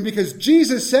 And because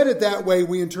Jesus said it that way,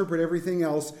 we interpret everything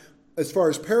else as far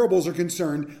as parables are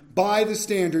concerned, by the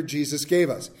standard Jesus gave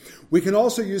us. We can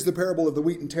also use the parable of the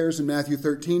wheat and tares in Matthew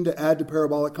 13 to add to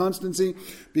parabolic constancy,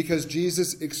 because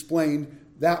Jesus explained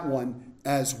that one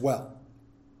as well.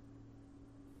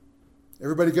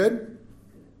 Everybody good?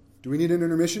 Do we need an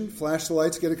intermission? Flash the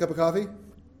lights, get a cup of coffee?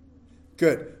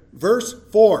 Good. Verse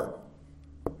 4.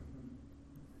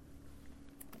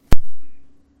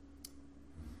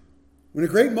 When a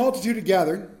great multitude had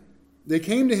gathered, they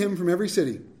came to him from every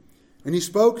city, and he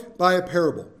spoke by a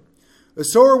parable. A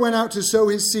sower went out to sow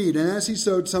his seed, and as he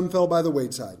sowed, some fell by the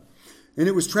wayside, and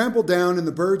it was trampled down, and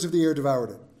the birds of the air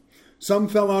devoured it. Some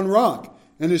fell on rock,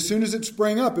 and as soon as it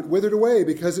sprang up, it withered away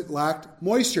because it lacked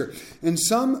moisture. And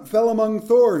some fell among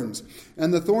thorns,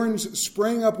 and the thorns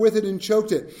sprang up with it and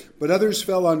choked it. But others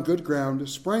fell on good ground,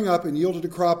 sprang up, and yielded a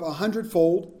crop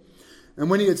 100-fold. And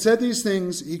when he had said these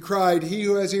things, he cried, "He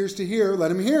who has ears to hear,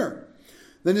 let him hear."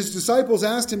 Then his disciples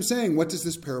asked him, saying, "What does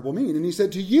this parable mean?" And he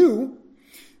said, "To you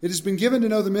it has been given to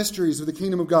know the mysteries of the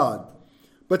kingdom of God.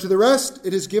 But to the rest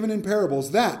it is given in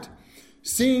parables, that,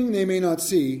 seeing they may not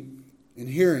see, and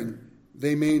hearing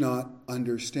they may not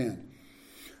understand."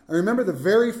 I remember the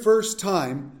very first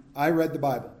time I read the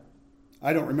Bible.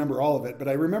 I don't remember all of it, but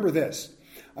I remember this.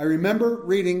 I remember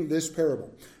reading this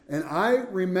parable. And I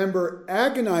remember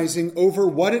agonizing over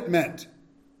what it meant,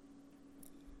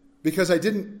 because I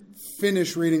didn't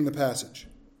finish reading the passage.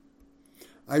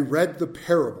 I read the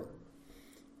parable.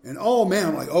 And oh man,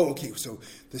 I'm like, oh, okay, so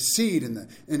the seed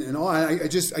and all, I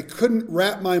couldn't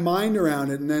wrap my mind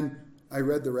around it. And then I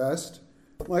read the rest.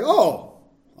 I'm like, oh,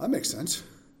 that makes sense.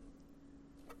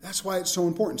 That's why it's so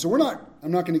important. So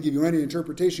I'm not going to give you any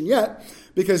interpretation yet,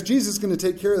 because Jesus is going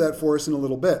to take care of that for us in a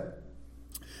little bit.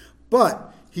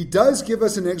 But he does give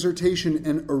us an exhortation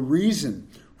and a reason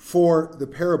for the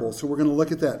parable. So we're going to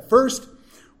look at that. First,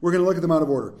 we're going to look at them out of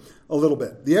order a little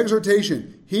bit. The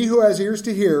exhortation, he who has ears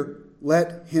to hear,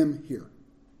 let him hear.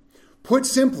 Put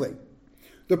simply,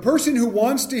 the person who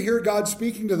wants to hear God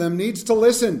speaking to them needs to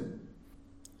listen.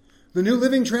 The New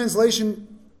Living Translation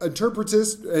interprets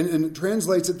this and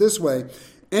translates it this way: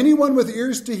 anyone with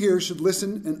ears to hear should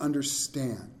listen and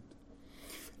understand.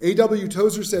 A.W.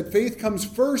 Tozer said, faith comes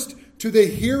first to the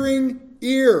hearing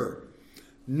ear,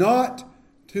 not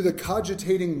to the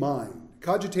cogitating mind.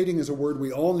 Cogitating is a word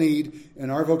we all need in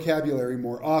our vocabulary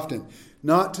more often.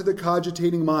 Not to the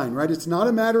cogitating mind, right? It's not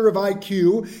a matter of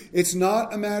IQ. It's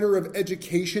not a matter of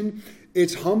education.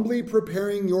 It's humbly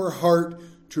preparing your heart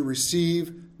to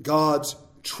receive God's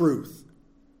truth.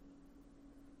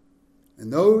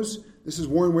 And this is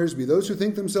Warren Wiersbe, those who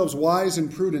think themselves wise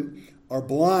and prudent are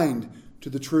blind to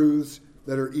the truths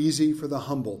that are easy for the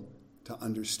humble to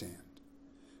understand.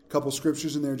 A couple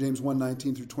scriptures in there, James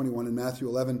 1:19 through 21 and Matthew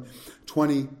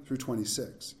 11:20 through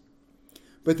 26.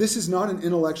 But this is not an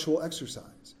intellectual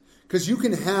exercise, because you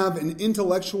can have an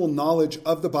intellectual knowledge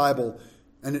of the Bible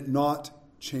and it not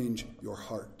change your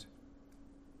heart.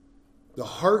 The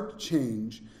heart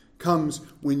change comes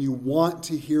when you want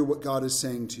to hear what God is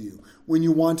saying to you, when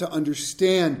you want to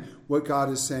understand what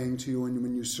God is saying to you, and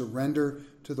when you surrender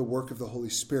to the work of the Holy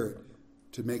Spirit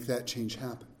to make that change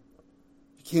happen.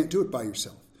 You can't do it by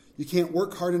yourself. You can't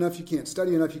work hard enough. You can't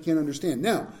study enough. You can't understand.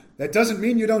 Now, that doesn't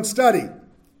mean you don't study.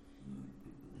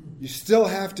 You still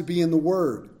have to be in the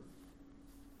Word.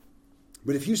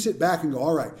 But if you sit back and go,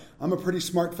 all right, I'm a pretty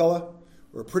smart fella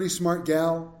or a pretty smart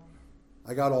gal,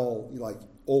 I got all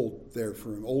old there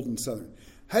for an old and southern.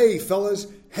 Hey, fellas.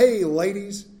 Hey,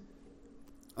 ladies.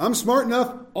 I'm smart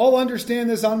enough. I'll understand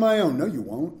this on my own. No, you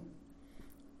won't.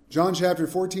 John chapter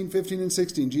 14, 15, and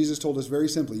 16, Jesus told us very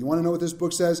simply, you want to know what this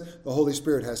book says? The Holy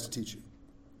Spirit has to teach you.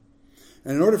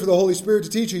 And in order for the Holy Spirit to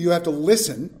teach you, you have to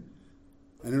listen.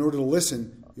 And in order to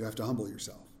listen, you have to humble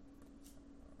yourself.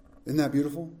 Isn't that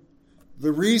beautiful?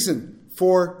 The reason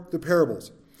for the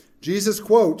parables. Jesus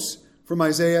quotes from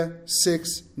Isaiah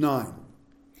 6:9.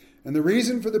 And the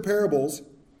reason for the parables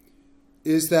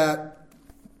is that,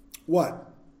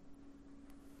 what?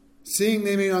 Seeing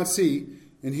they may not see,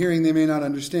 and hearing they may not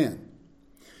understand.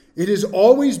 It has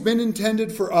always been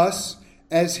intended for us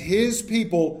as His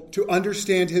people to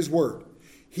understand His Word.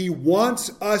 He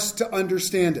wants us to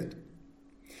understand it.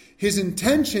 His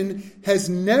intention has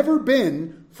never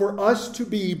been for us to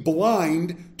be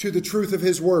blind to the truth of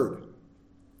His Word.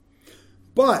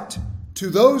 But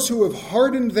to those who have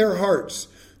hardened their hearts,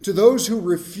 to those who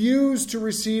refuse to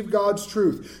receive God's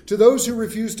truth, to those who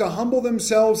refuse to humble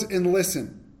themselves and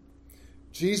listen,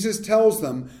 Jesus tells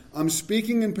them, I'm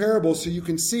speaking in parables so you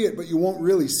can see it, but you won't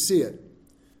really see it.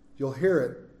 You'll hear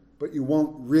it, but you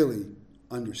won't really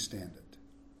understand it.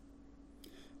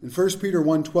 In 1 Peter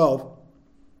 1:12,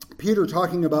 Peter,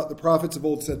 talking about the prophets of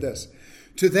old, said this: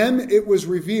 "To them it was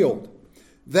revealed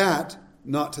that,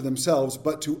 not to themselves,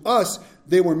 but to us,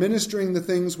 they were ministering the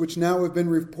things which now have been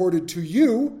reported to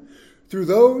you through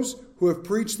those who have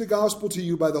preached the gospel to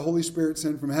you by the Holy Spirit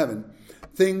sent from heaven,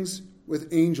 things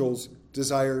with angels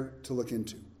desire to look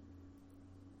into."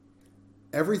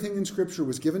 Everything in Scripture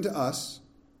was given to us,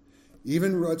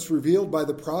 even what's revealed by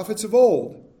the prophets of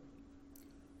old,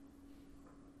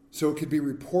 so it could be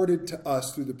reported to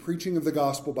us through the preaching of the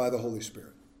gospel by the Holy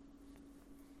Spirit.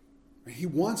 He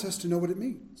wants us to know what it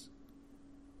means.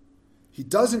 He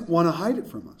doesn't want to hide it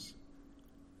from us.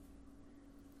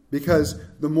 Because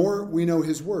the more we know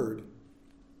his word,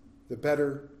 the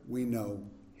better we know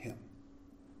him.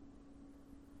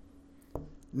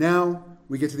 Now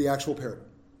we get to the actual parable.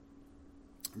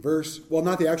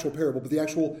 Not the actual parable, but the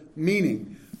actual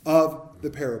meaning of the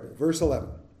parable. Verse 11.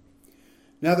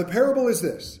 "Now the parable is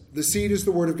this: the seed is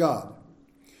the word of God.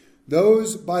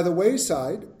 Those by the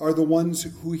wayside are the ones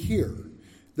who hear.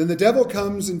 Then the devil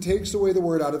comes and takes away the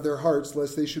word out of their hearts,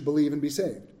 lest they should believe and be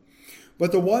saved.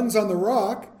 But the ones on the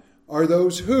rock are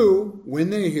those who, when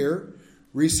they hear,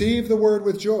 receive the word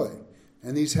with joy.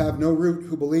 And these have no root,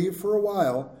 who believe for a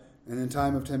while, and in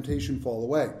time of temptation fall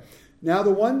away. Now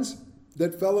the ones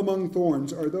that fell among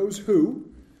thorns are those who,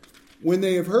 when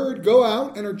they have heard, go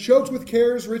out and are choked with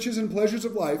cares, riches, and pleasures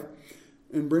of life,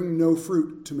 and bring no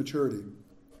fruit to maturity.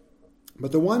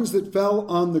 But the ones that fell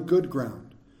on the good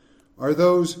ground are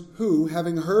those who,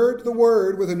 having heard the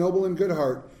word with a noble and good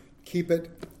heart, keep it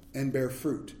and bear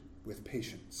fruit with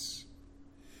patience."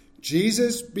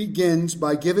 Jesus begins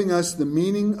by giving us the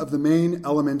meaning of the main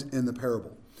element in the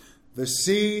parable. The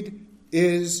seed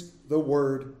is the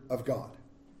word of God.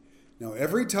 Now,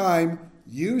 every time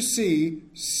you see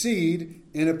seed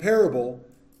in a parable,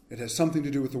 it has something to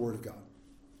do with the word of God.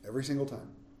 Every single time.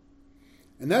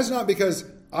 And that's not because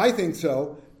I think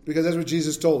so, because that's what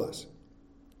Jesus told us.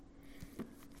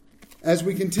 As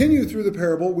we continue through the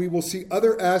parable, we will see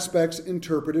other aspects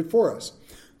interpreted for us.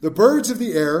 The birds of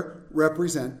the air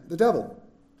represent the devil.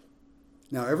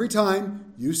 Now, every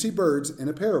time you see birds in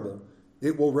a parable,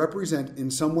 it will represent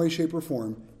in some way, shape, or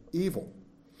form evil.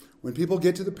 When people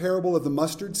get to the parable of the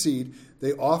mustard seed,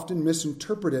 they often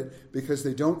misinterpret it because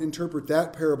they don't interpret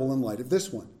that parable in light of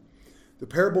this one. The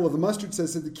parable of the mustard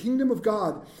says that the kingdom of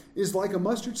God is like a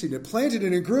mustard seed. It planted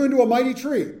and it grew into a mighty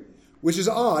tree, which is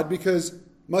odd because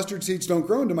mustard seeds don't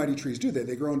grow into mighty trees, do they?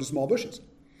 They grow into small bushes.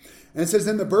 And it says,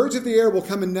 then the birds of the air will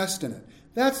come and nest in it.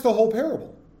 That's the whole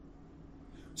parable.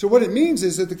 So what it means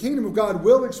is that the kingdom of God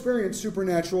will experience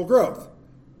supernatural growth.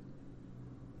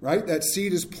 Right? That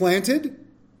seed is planted.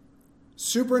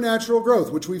 Supernatural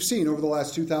growth, which we've seen over the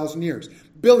last 2,000 years.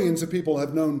 Billions of people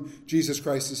have known Jesus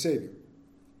Christ as Savior.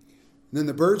 And then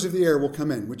the birds of the air will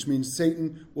come in, which means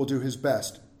Satan will do his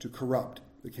best to corrupt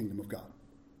the kingdom of God.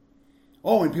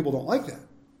 Oh, and people don't like that.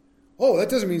 Oh, that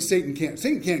doesn't mean Satan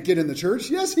can't get in the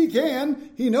church. Yes, he can.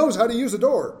 He knows how to use a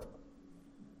door.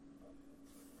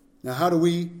 Now, how do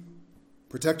we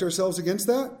protect ourselves against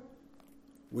that?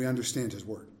 We understand his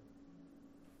word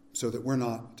so that we're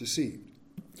not deceived.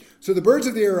 So the birds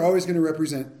of the air are always going to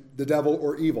represent the devil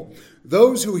or evil.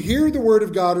 Those who hear the word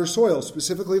of God are soil,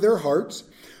 specifically their hearts.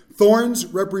 Thorns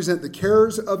represent the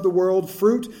cares of the world.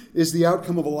 Fruit is the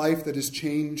outcome of a life that is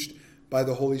changed by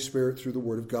the Holy Spirit through the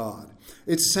word of God.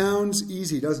 It sounds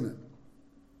easy, doesn't it?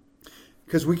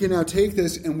 Because we can now take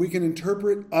this and we can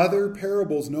interpret other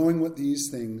parables knowing what these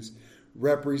things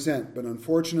represent. But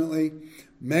unfortunately,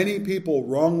 many people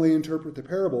wrongly interpret the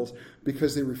parables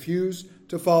because they refuse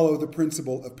to follow the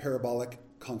principle of parabolic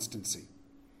constancy.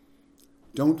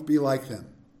 Don't be like them.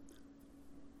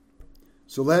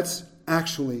 So let's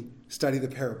actually study the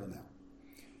parable now.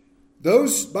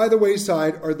 Those by the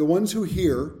wayside are the ones who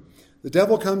hear. The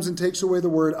devil comes and takes away the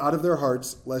word out of their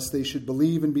hearts, lest they should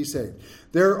believe and be saved.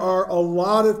 There are a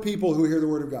lot of people who hear the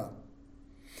word of God.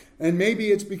 And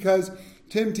maybe it's because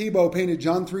Tim Tebow painted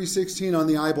John 3:16 on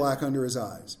the eye black under his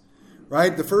eyes.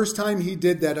 Right? The first time he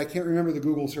did that, I can't remember the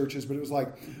Google searches, but it was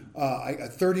like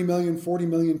 30 million, 40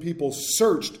 million people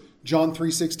searched John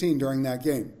 3:16 during that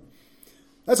game.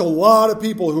 That's a lot of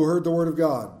people who heard the word of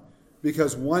God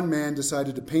because one man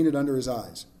decided to paint it under his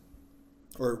eyes.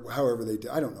 Or however they did.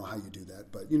 I don't know how you do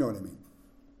that, but you know what I mean.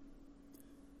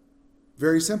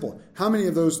 Very simple. How many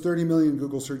of those 30 million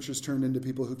Google searches turned into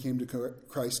people who came to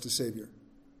Christ as Savior?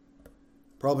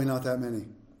 Probably not that many.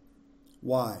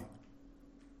 Why?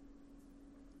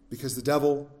 Because the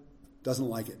devil doesn't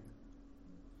like it.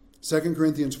 2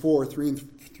 Corinthians 4,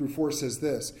 3-4 says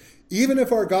this: even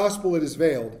if our gospel it is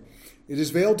veiled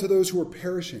to those who are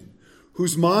perishing,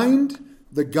 whose mind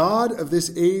the God of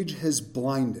this age has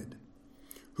blinded,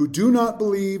 who do not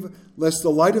believe, lest the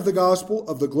light of the gospel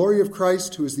of the glory of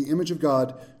Christ, who is the image of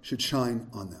God, should shine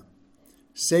on them.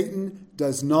 Satan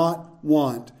does not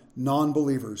want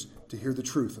non-believers to hear the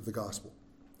truth of the gospel.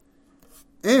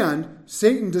 And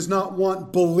Satan does not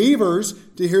want believers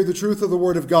to hear the truth of the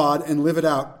word of God and live it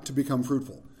out to become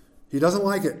fruitful. He doesn't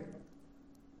like it.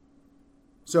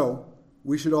 So,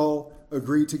 we should all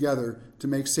agree together to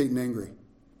make Satan angry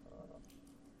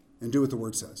and do what the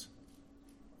word says.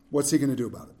 What's he going to do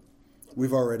about it?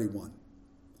 We've already won.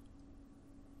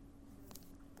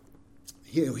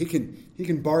 He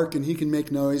can bark and he can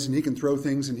make noise and he can throw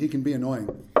things and he can be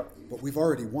annoying. But we've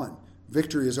already won.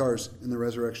 Victory is ours in the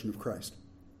resurrection of Christ.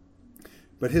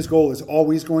 But his goal is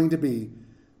always going to be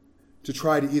to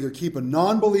try to either keep a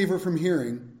non-believer from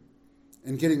hearing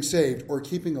and getting saved, or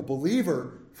keeping a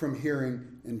believer from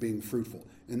hearing and being fruitful.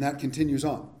 And that continues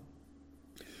on.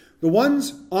 The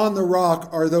ones on the rock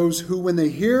are those who, when they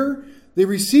hear, they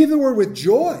receive the word with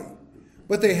joy,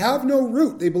 but they have no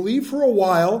root. They believe for a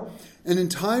while, and in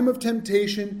time of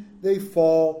temptation, they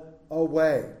fall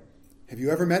away. Have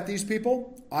you ever met these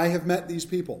people? I have met these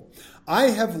people. I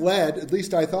have led, at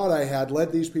least I thought I had,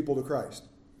 led these people to Christ.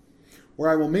 Where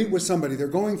I will meet with somebody, they're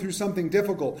going through something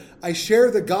difficult. I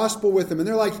share the gospel with them, and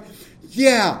they're like,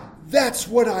 yeah, that's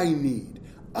what I need.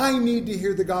 I need to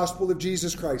hear the gospel of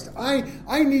Jesus Christ.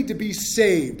 I need to be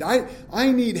saved.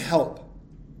 I need help.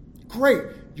 Great.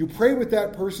 You pray with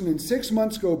that person, and 6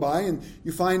 months go by, and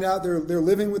you find out they're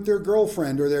living with their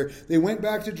girlfriend, or they went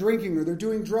back to drinking, or they're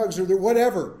doing drugs, or they're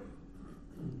whatever.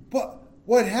 But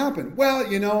what happened?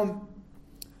 Well,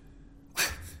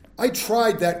 I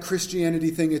tried that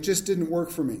Christianity thing. It just didn't work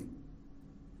for me.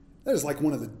 That is like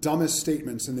one of the dumbest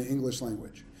statements in the English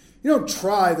language. You don't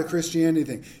try the Christianity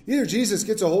thing. Either Jesus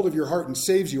gets a hold of your heart and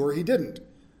saves you, or he didn't.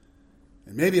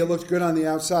 And maybe it looked good on the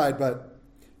outside, but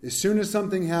as soon as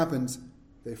something happens,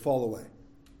 they fall away.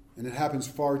 And it happens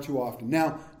far too often.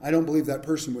 Now, I don't believe that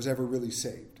person was ever really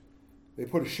saved. They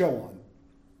put a show on.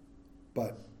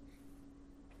 But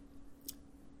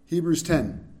Hebrews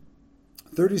 10,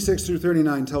 36 through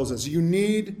 39 tells us, you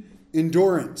need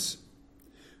endurance,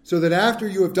 so that after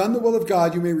you have done the will of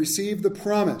God, you may receive the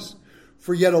promise.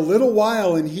 For yet a little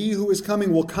while, and he who is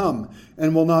coming will come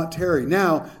and will not tarry.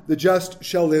 Now the just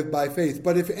shall live by faith.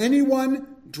 But if anyone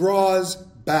draws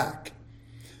back,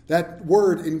 that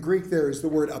word in Greek there is the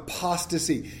word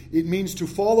apostasy. It means to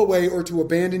fall away or to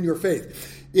abandon your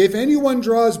faith. If anyone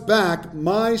draws back,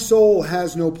 my soul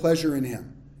has no pleasure in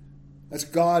him. That's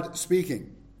God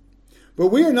speaking. But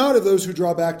we are not of those who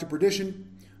draw back to perdition,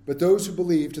 but those who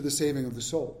believe to the saving of the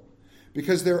soul.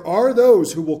 Because there are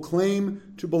those who will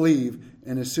claim to believe,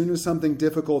 and as soon as something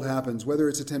difficult happens, whether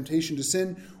it's a temptation to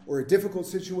sin or a difficult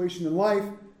situation in life,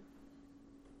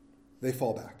 they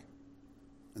fall back.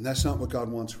 And that's not what God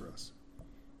wants for us.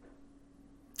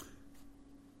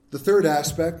 The third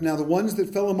aspect, now the ones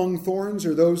that fell among thorns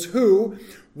are those who,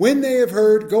 when they have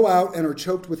heard, go out and are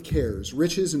choked with cares,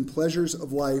 riches and pleasures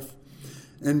of life,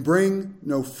 and bring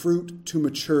no fruit to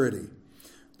maturity.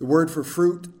 The word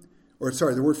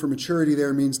for maturity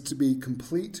there means to be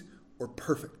complete or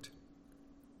perfect.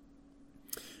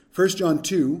 1 John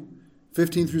 2,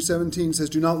 15 through 17 says,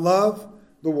 do not love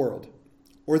the world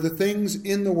or the things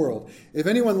in the world. If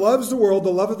anyone loves the world, the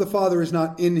love of the Father is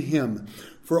not in him.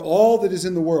 For all that is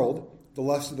in the world, the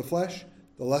lust of the flesh,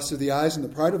 the lust of the eyes, and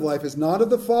the pride of life is not of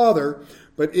the Father,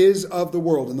 but is of the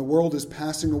world. And the world is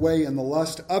passing away and the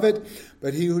lust of it,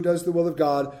 but he who does the will of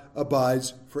God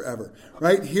abides forever.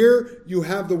 Right here you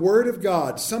have the word of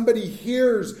God. Somebody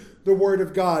hears the word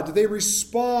of God. They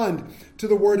respond to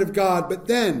the word of God, but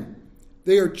then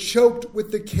they are choked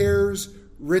with the cares,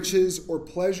 riches, or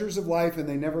pleasures of life, and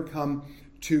they never come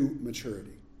to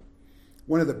maturity.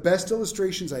 One of the best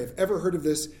illustrations I have ever heard of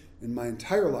this in my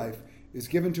entire life is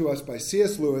given to us by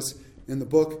C.S. Lewis in the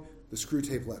book, The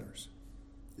Screwtape Letters.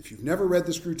 If you've never read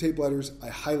The Screwtape Letters, I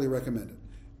highly recommend it.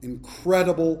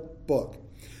 Incredible book.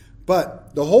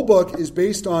 But the whole book is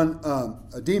based on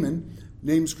a demon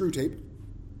named Screwtape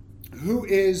who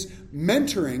is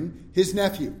mentoring his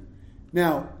nephew.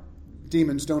 Now,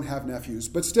 demons don't have nephews,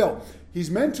 but still, he's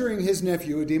mentoring his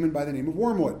nephew, a demon by the name of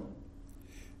Wormwood.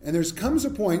 And there comes a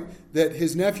point that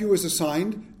his nephew is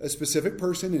assigned a specific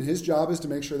person, and his job is to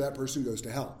make sure that person goes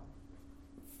to hell.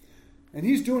 And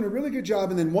he's doing a really good job,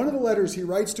 and then one of the letters he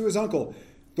writes to his uncle,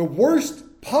 the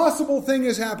worst possible thing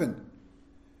has happened.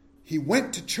 He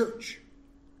went to church,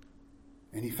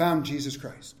 and he found Jesus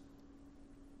Christ.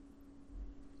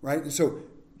 Right? And so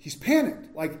he's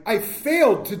panicked, like, I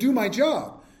failed to do my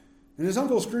job. And his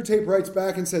uncle Screwtape writes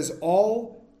back and says,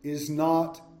 all is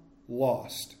not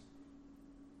lost.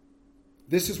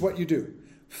 This is what you do.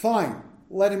 Fine.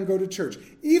 let him go to church.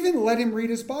 Even let him read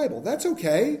his Bible. That's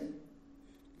okay.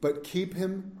 But keep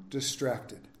him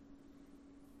distracted.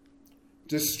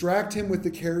 Distract him with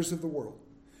the cares of the world.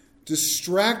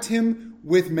 Distract him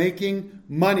with making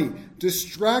money.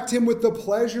 Distract him with the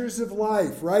pleasures of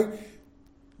life, right?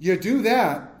 You do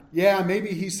that, yeah, maybe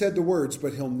he said the words,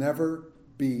 but he'll never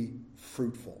be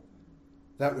fruitful.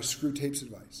 That was Screwtape's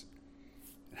advice.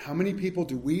 How many people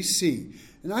do we see?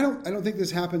 And I don't think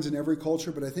this happens in every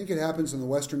culture, but I think it happens in the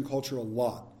Western culture a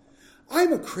lot.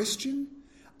 I'm a Christian.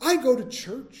 I go to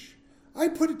church. I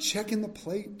put a check in the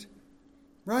plate,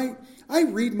 right? I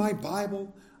read my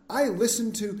Bible. I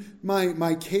listen to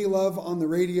my K-Love on the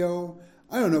radio.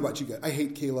 I don't know about you guys. I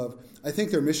hate K-Love. I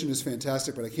think their mission is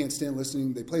fantastic, but I can't stand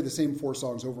listening. They play the same 4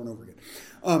 songs over and over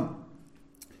again.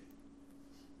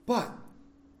 But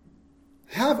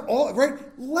have all right.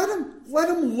 Let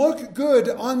them look good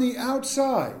on the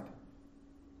outside.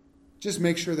 Just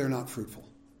make sure they're not fruitful.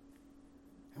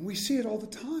 And we see it all the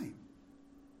time.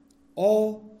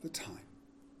 All the time.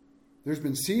 There's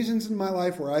been seasons in my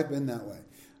life where I've been that way.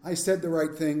 I said the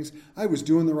right things. I was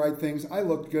doing the right things. I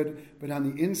looked good. But on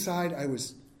the inside, I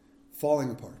was falling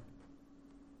apart.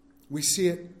 We see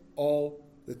it all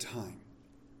the time.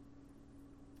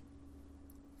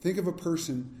 Think of a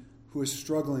person who is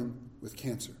struggling with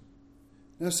cancer.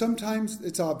 Now, sometimes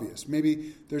it's obvious.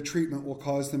 Maybe their treatment will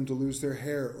cause them to lose their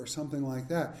hair or something like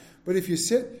that. But if you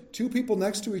sit 2 people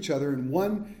next to each other and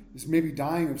one is maybe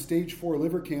dying of stage 4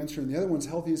 liver cancer and the other one's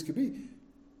healthy as could be,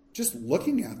 just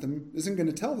looking at them isn't going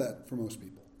to tell that for most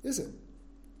people, is it?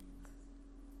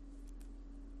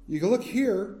 You can look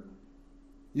here,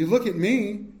 you look at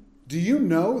me. Do you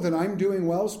know that I'm doing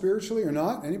well spiritually or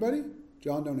not? Anybody?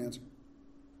 John, don't answer.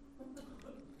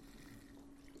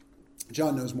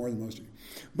 John knows more than most of you.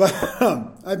 But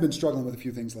I've been struggling with a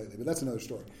few things lately, but that's another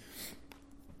story.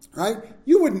 Right?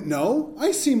 You wouldn't know.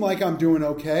 I seem like I'm doing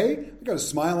okay. I got a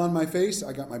smile on my face.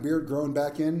 I got my beard growing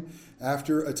back in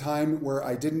after a time where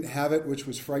I didn't have it, which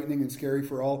was frightening and scary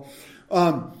for all.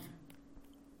 But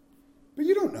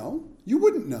you don't know. You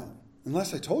wouldn't know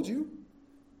unless I told you.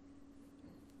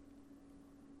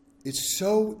 It's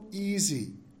so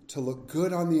easy to look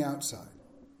good on the outside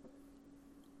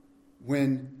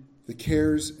when the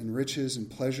cares and riches and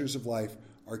pleasures of life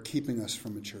are keeping us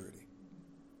from maturity.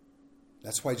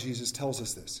 That's why Jesus tells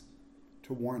us this,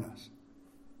 to warn us.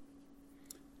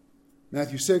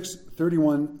 Matthew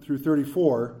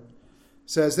 6:31-34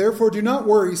 says, "Therefore do not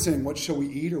worry, saying, what shall we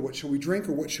eat, or what shall we drink,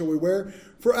 or what shall we wear?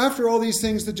 For after all these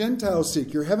things the Gentiles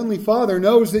seek. Your heavenly Father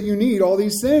knows that you need all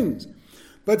these things.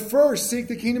 But first seek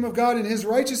the kingdom of God and his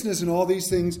righteousness, and all these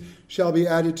things shall be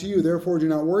added to you. Therefore do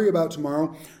not worry about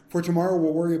tomorrow, for tomorrow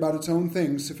will worry about its own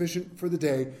things. Sufficient for the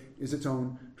day is its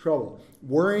own trouble."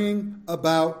 Worrying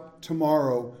about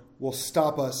tomorrow will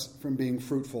stop us from being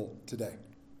fruitful today.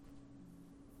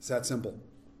 It's that simple.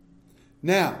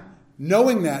 Now,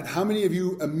 knowing that, how many of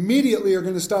you immediately are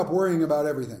going to stop worrying about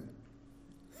everything?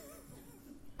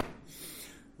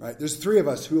 Right? There's 3 of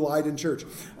us who lied in church.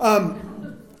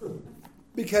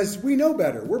 Because we know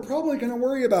better. We're probably going to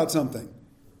worry about something.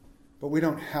 But we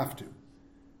don't have to.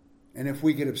 And if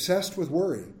we get obsessed with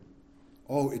worry,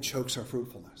 it chokes our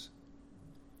fruitfulness.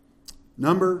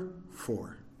 Number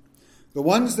 4. The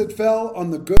ones that fell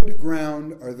on the good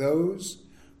ground are those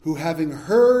who, having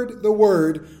heard the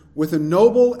word with a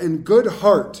noble and good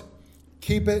heart,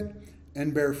 keep it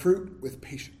and bear fruit with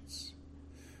patience.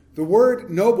 The word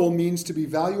noble means to be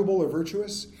valuable or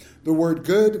virtuous. The word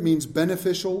good means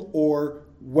beneficial or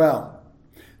well.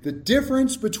 The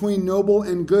difference between noble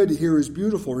and good here is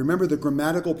beautiful. Remember the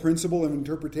grammatical principle of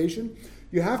interpretation?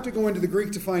 You have to go into the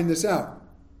Greek to find this out.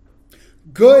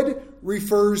 Good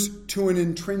refers to an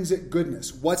intrinsic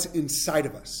goodness, what's inside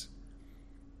of us.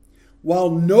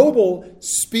 While noble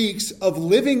speaks of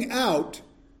living out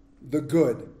the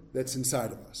good that's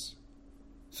inside of us.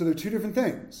 So they're 2 different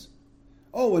things.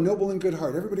 A noble and good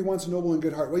heart. Everybody wants a noble and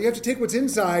good heart. Well, you have to take what's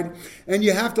inside and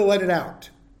you have to let it out.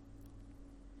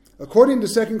 According to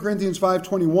 2 Corinthians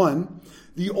 5:21,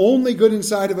 the only good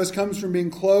inside of us comes from being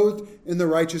clothed in the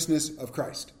righteousness of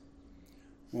Christ.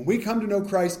 When we come to know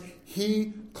Christ,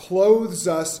 he clothes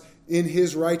us in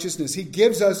his righteousness. He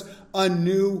gives us a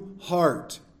new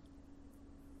heart.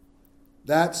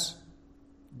 That's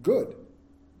good.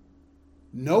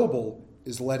 Noble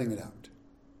is letting it out.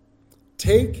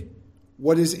 Take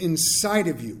what is inside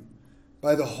of you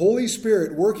by the Holy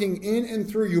Spirit working in and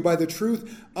through you by the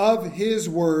truth of his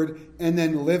word, and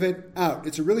then live it out.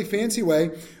 It's a really fancy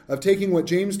way of taking what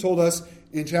James told us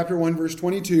in chapter 1, verse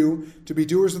 22, to be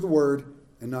doers of the word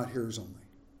and not hearers only.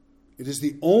 It is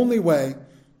the only way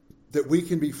that we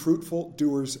can be fruitful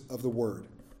doers of the word.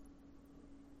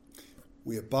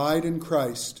 we abide in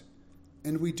Christ,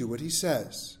 and we do what he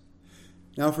says.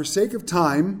 Now, for sake of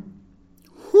time,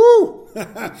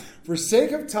 for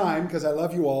sake of time, because I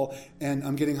love you all and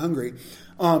I'm getting hungry,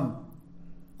 I'm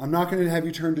not going to have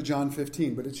you turn to John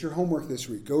 15, but it's your homework this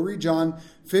week. Go read John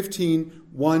 15,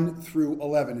 1 through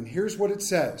 11. And here's what it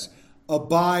says.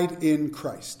 Abide in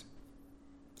Christ.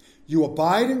 You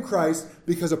abide in Christ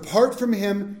because apart from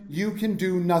him, you can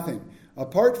do nothing.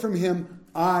 Apart from him,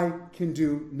 I can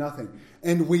do nothing.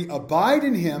 And we abide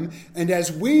in him, and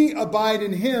as we abide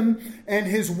in him, and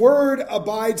his word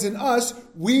abides in us,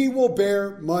 we will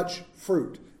bear much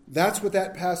fruit. That's what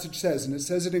that passage says, and it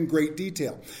says it in great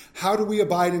detail. How do we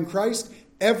abide in Christ?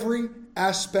 Every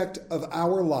aspect of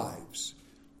our lives,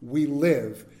 we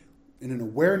live in an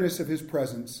awareness of his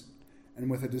presence and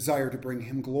with a desire to bring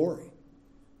him glory.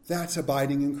 That's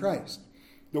abiding in Christ.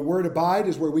 The word abide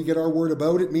is where we get our word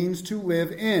about. It means to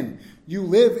live in. You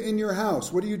live in your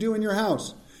house. What do you do in your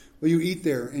house? Well, you eat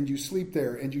there, and you sleep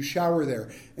there, and you shower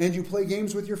there, and you play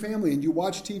games with your family, and you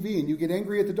watch TV, and you get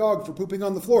angry at the dog for pooping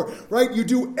on the floor, right? You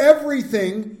do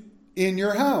everything in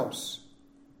your house.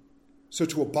 So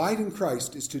to abide in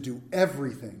Christ is to do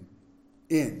everything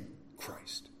in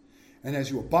Christ. And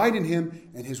as you abide in him,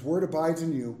 and his word abides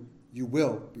in you, you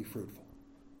will be fruitful.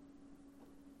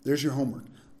 There's your homework.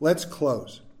 Let's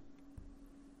close.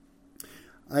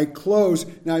 I close.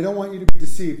 Now, I don't want you to be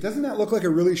deceived. Doesn't that look like a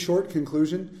really short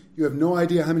conclusion? You have no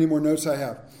idea how many more notes I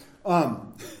have.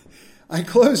 I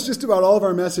close just about all of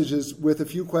our messages with a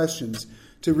few questions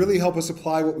to really help us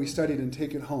apply what we studied and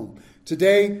take it home.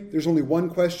 Today, there's only one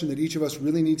question that each of us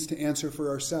really needs to answer for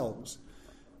ourselves.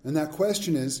 And that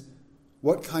question is,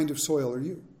 what kind of soil are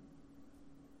you?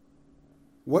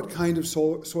 What kind of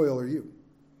soil are you?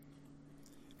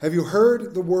 Have you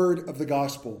heard the word of the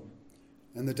gospel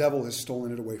and the devil has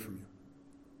stolen it away from you?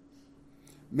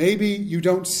 Maybe you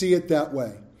don't see it that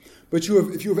way. But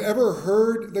if you have ever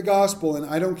heard the gospel, and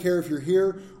I don't care if you're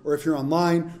here or if you're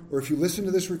online or if you listen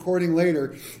to this recording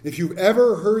later, if you've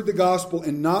ever heard the gospel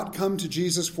and not come to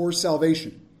Jesus for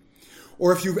salvation,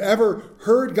 or if you've ever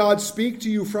heard God speak to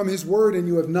you from his word and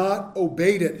you have not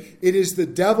obeyed it, it is the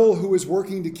devil who is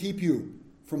working to keep you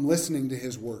from listening to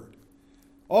his word.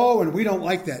 Oh, and we don't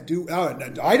like that.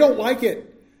 I don't like it.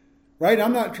 Right?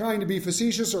 I'm not trying to be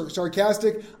facetious or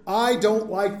sarcastic. I don't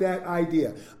like that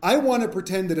idea. I want to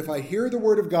pretend that if I hear the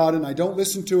word of God and I don't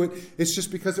listen to it, it's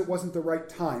just because it wasn't the right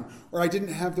time, or I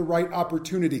didn't have the right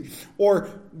opportunity, or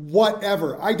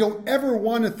whatever. I don't ever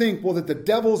want to think, well, that the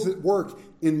devil's at work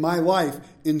in my life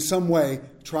in some way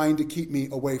trying to keep me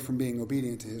away from being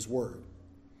obedient to his word.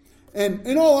 And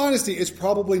in all honesty, it's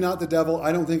probably not the devil.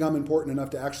 I don't think I'm important enough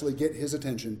to actually get his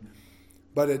attention,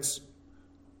 but it's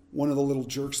one of the little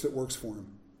jerks that works for him.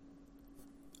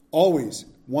 Always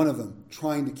one of them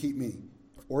trying to keep me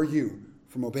or you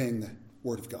from obeying the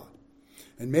word of God.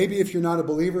 And maybe if you're not a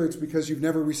believer, it's because you've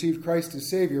never received Christ as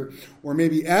Savior. Or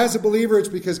maybe as a believer, it's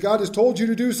because God has told you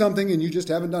to do something and you just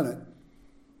haven't done it.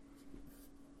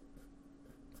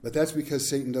 But that's because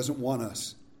Satan doesn't want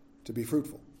us to be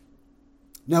fruitful.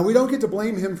 Now, we don't get to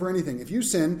blame him for anything. If you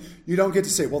sin, you don't get to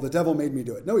say, well, the devil made me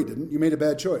do it. No, he didn't. You made a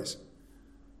bad choice.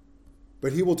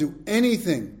 But he will do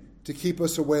anything to keep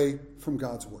us away from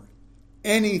God's word.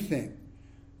 Anything.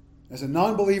 As a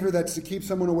non-believer, that's to keep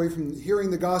someone away from hearing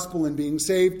the gospel and being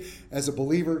saved. As a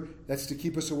believer, that's to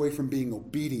keep us away from being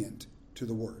obedient to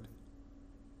the word.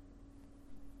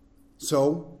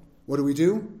 So, what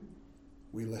do?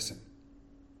 We listen.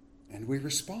 And we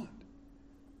respond.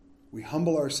 We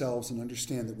humble ourselves and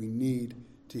understand that we need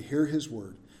to hear his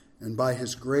word, and by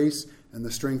his grace and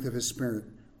the strength of his Spirit,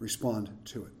 respond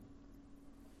to it.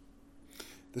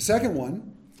 The second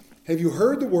one, have you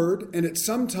heard the word, and at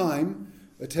some time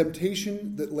a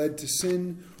temptation that led to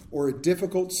sin or a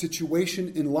difficult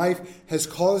situation in life has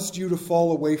caused you to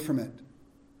fall away from it?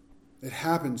 It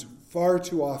happens far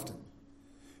too often.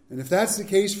 And if that's the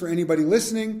case for anybody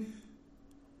listening,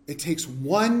 it takes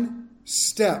one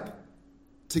step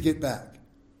to get back.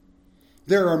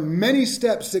 There are many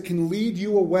steps that can lead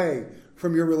you away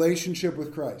from your relationship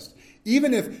with Christ.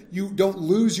 Even if you don't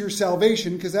lose your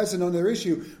salvation, because that's another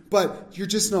issue, but you're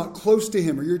just not close to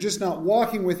him or you're just not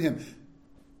walking with him.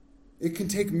 It can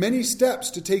take many steps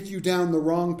to take you down the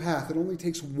wrong path. It only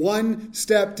takes one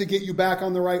step to get you back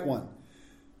on the right one.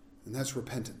 And that's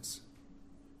repentance.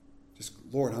 Just,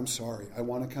 Lord, I'm sorry. I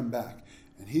want to come back.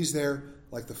 And he's there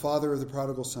like the father of the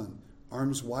prodigal son,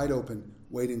 arms wide open,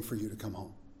 waiting for you to come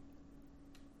home.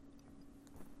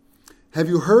 Have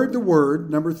you heard the word,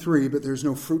 number 3, but there's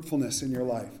no fruitfulness in your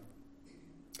life?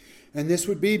 And this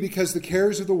would be because the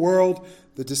cares of the world,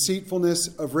 the deceitfulness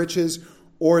of riches,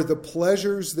 or the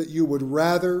pleasures that you would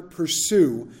rather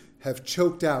pursue have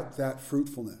choked out that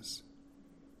fruitfulness.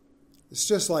 It's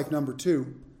just like number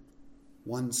 2,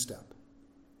 one step.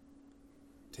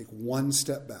 Take one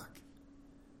step back.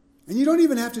 And you don't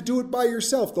even have to do it by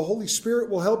yourself. The Holy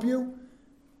Spirit will help you.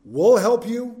 We'll help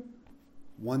you.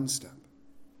 One step.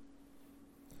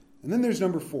 And then there's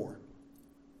number 4.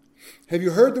 Have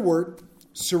you heard the word,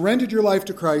 surrendered your life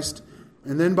to Christ,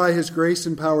 and then by His grace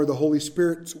and power, the Holy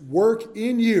Spirit's work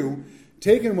in you,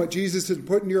 taken what Jesus had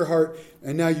put into your heart,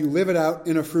 and now you live it out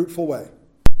in a fruitful way?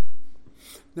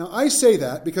 Now, I say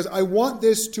that because I want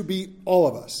this to be all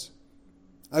of us.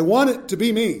 I want it to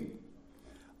be me.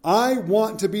 I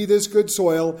want to be this good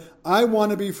soil. I want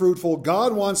to be fruitful.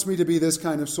 God wants me to be this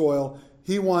kind of soil.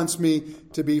 He wants me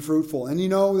to be fruitful. And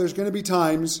there's going to be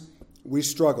times we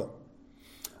struggle.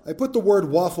 I put the word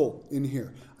waffle in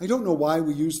here. I don't know why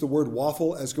we use the word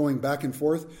waffle as going back and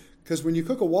forth, because when you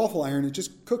cook a waffle iron, it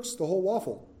just cooks the whole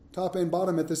waffle, top and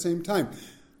bottom at the same time.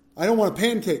 I don't want a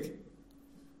pancake.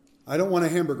 I don't want a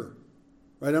hamburger.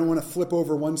 Right? I don't want to flip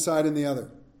over one side and the other.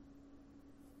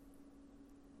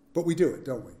 But we do it,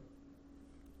 don't we?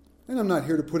 And I'm not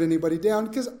here to put anybody down,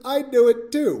 because I do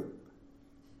it too.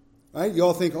 Right? You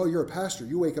all think, oh, you're a pastor.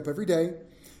 You wake up every day,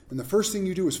 and the first thing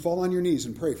you do is fall on your knees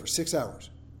and pray for 6 hours.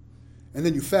 And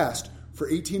then you fast for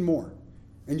 18 more.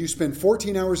 And you spend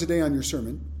 14 hours a day on your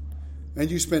sermon.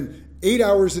 And you spend 8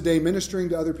 hours a day ministering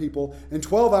to other people, and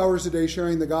 12 hours a day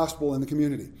sharing the gospel in the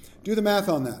community. Do the math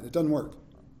on that. It doesn't work.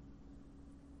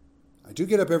 I do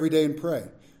get up every day and pray.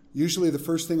 Usually the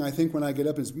first thing I think when I get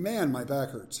up is, man, my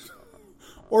back hurts.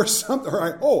 Or something,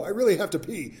 I really have to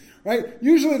pee. Right?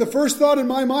 Usually the first thought in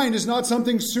my mind is not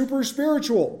something super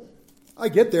spiritual. I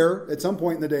get there at some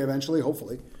point in the day eventually,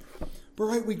 hopefully.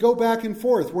 But we go back and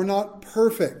forth. We're not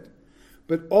perfect.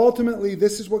 But ultimately,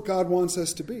 this is what God wants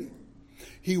us to be.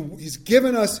 He's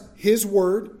given us His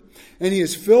word, and He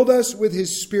has filled us with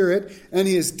His Spirit, and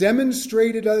He has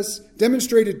demonstrated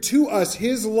to us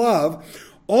His love,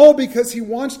 all because He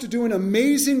wants to do an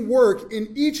amazing work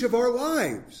in each of our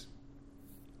lives.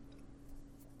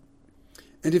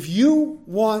 And if you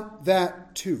want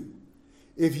that too,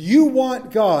 if you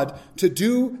want God to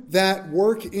do that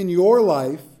work in your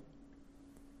life,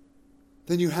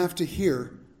 then you have to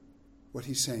hear what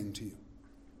He's saying to you.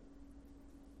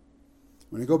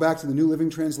 When I go back to the New Living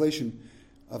Translation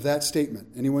of that statement,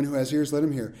 anyone who has ears, let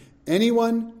him hear.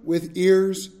 Anyone with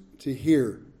ears to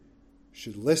hear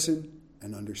should listen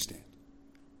and understand.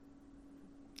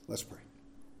 Let's pray.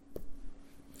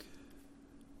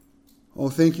 Oh,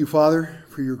 thank you, Father,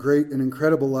 for your great and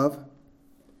incredible love.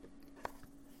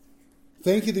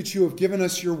 Thank you that you have given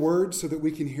us your word so that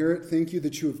we can hear it. Thank you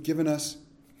that you have given us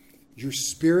your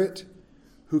Spirit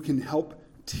who can help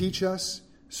teach us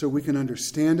so we can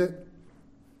understand it.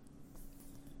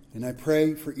 And I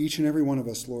pray for each and every one of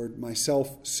us, Lord,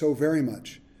 myself so very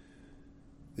much,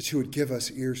 that you would give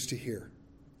us ears to hear.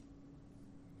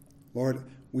 Lord,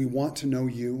 we want to know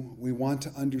you. We want to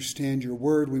understand your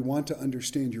word. We want to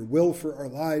understand your will for our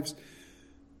lives.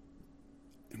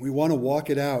 And we want to walk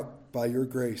it out by your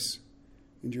grace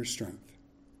and your strength.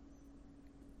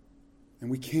 And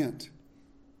we can't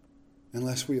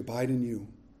unless we abide in you.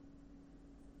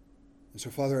 And so,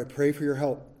 Father, I pray for your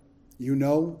help. You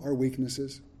know our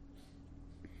weaknesses.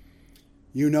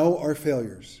 You know our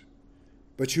failures.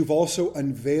 But you've also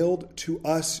unveiled to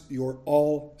us your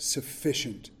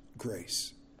all-sufficient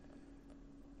grace.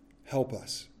 Help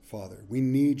us, Father. We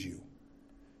need you.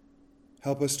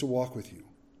 Help us to walk with you.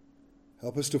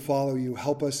 Help us to follow you.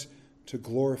 Help us to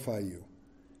glorify you.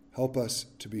 Help us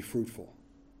to be fruitful.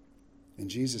 In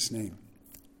Jesus' name,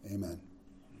 amen.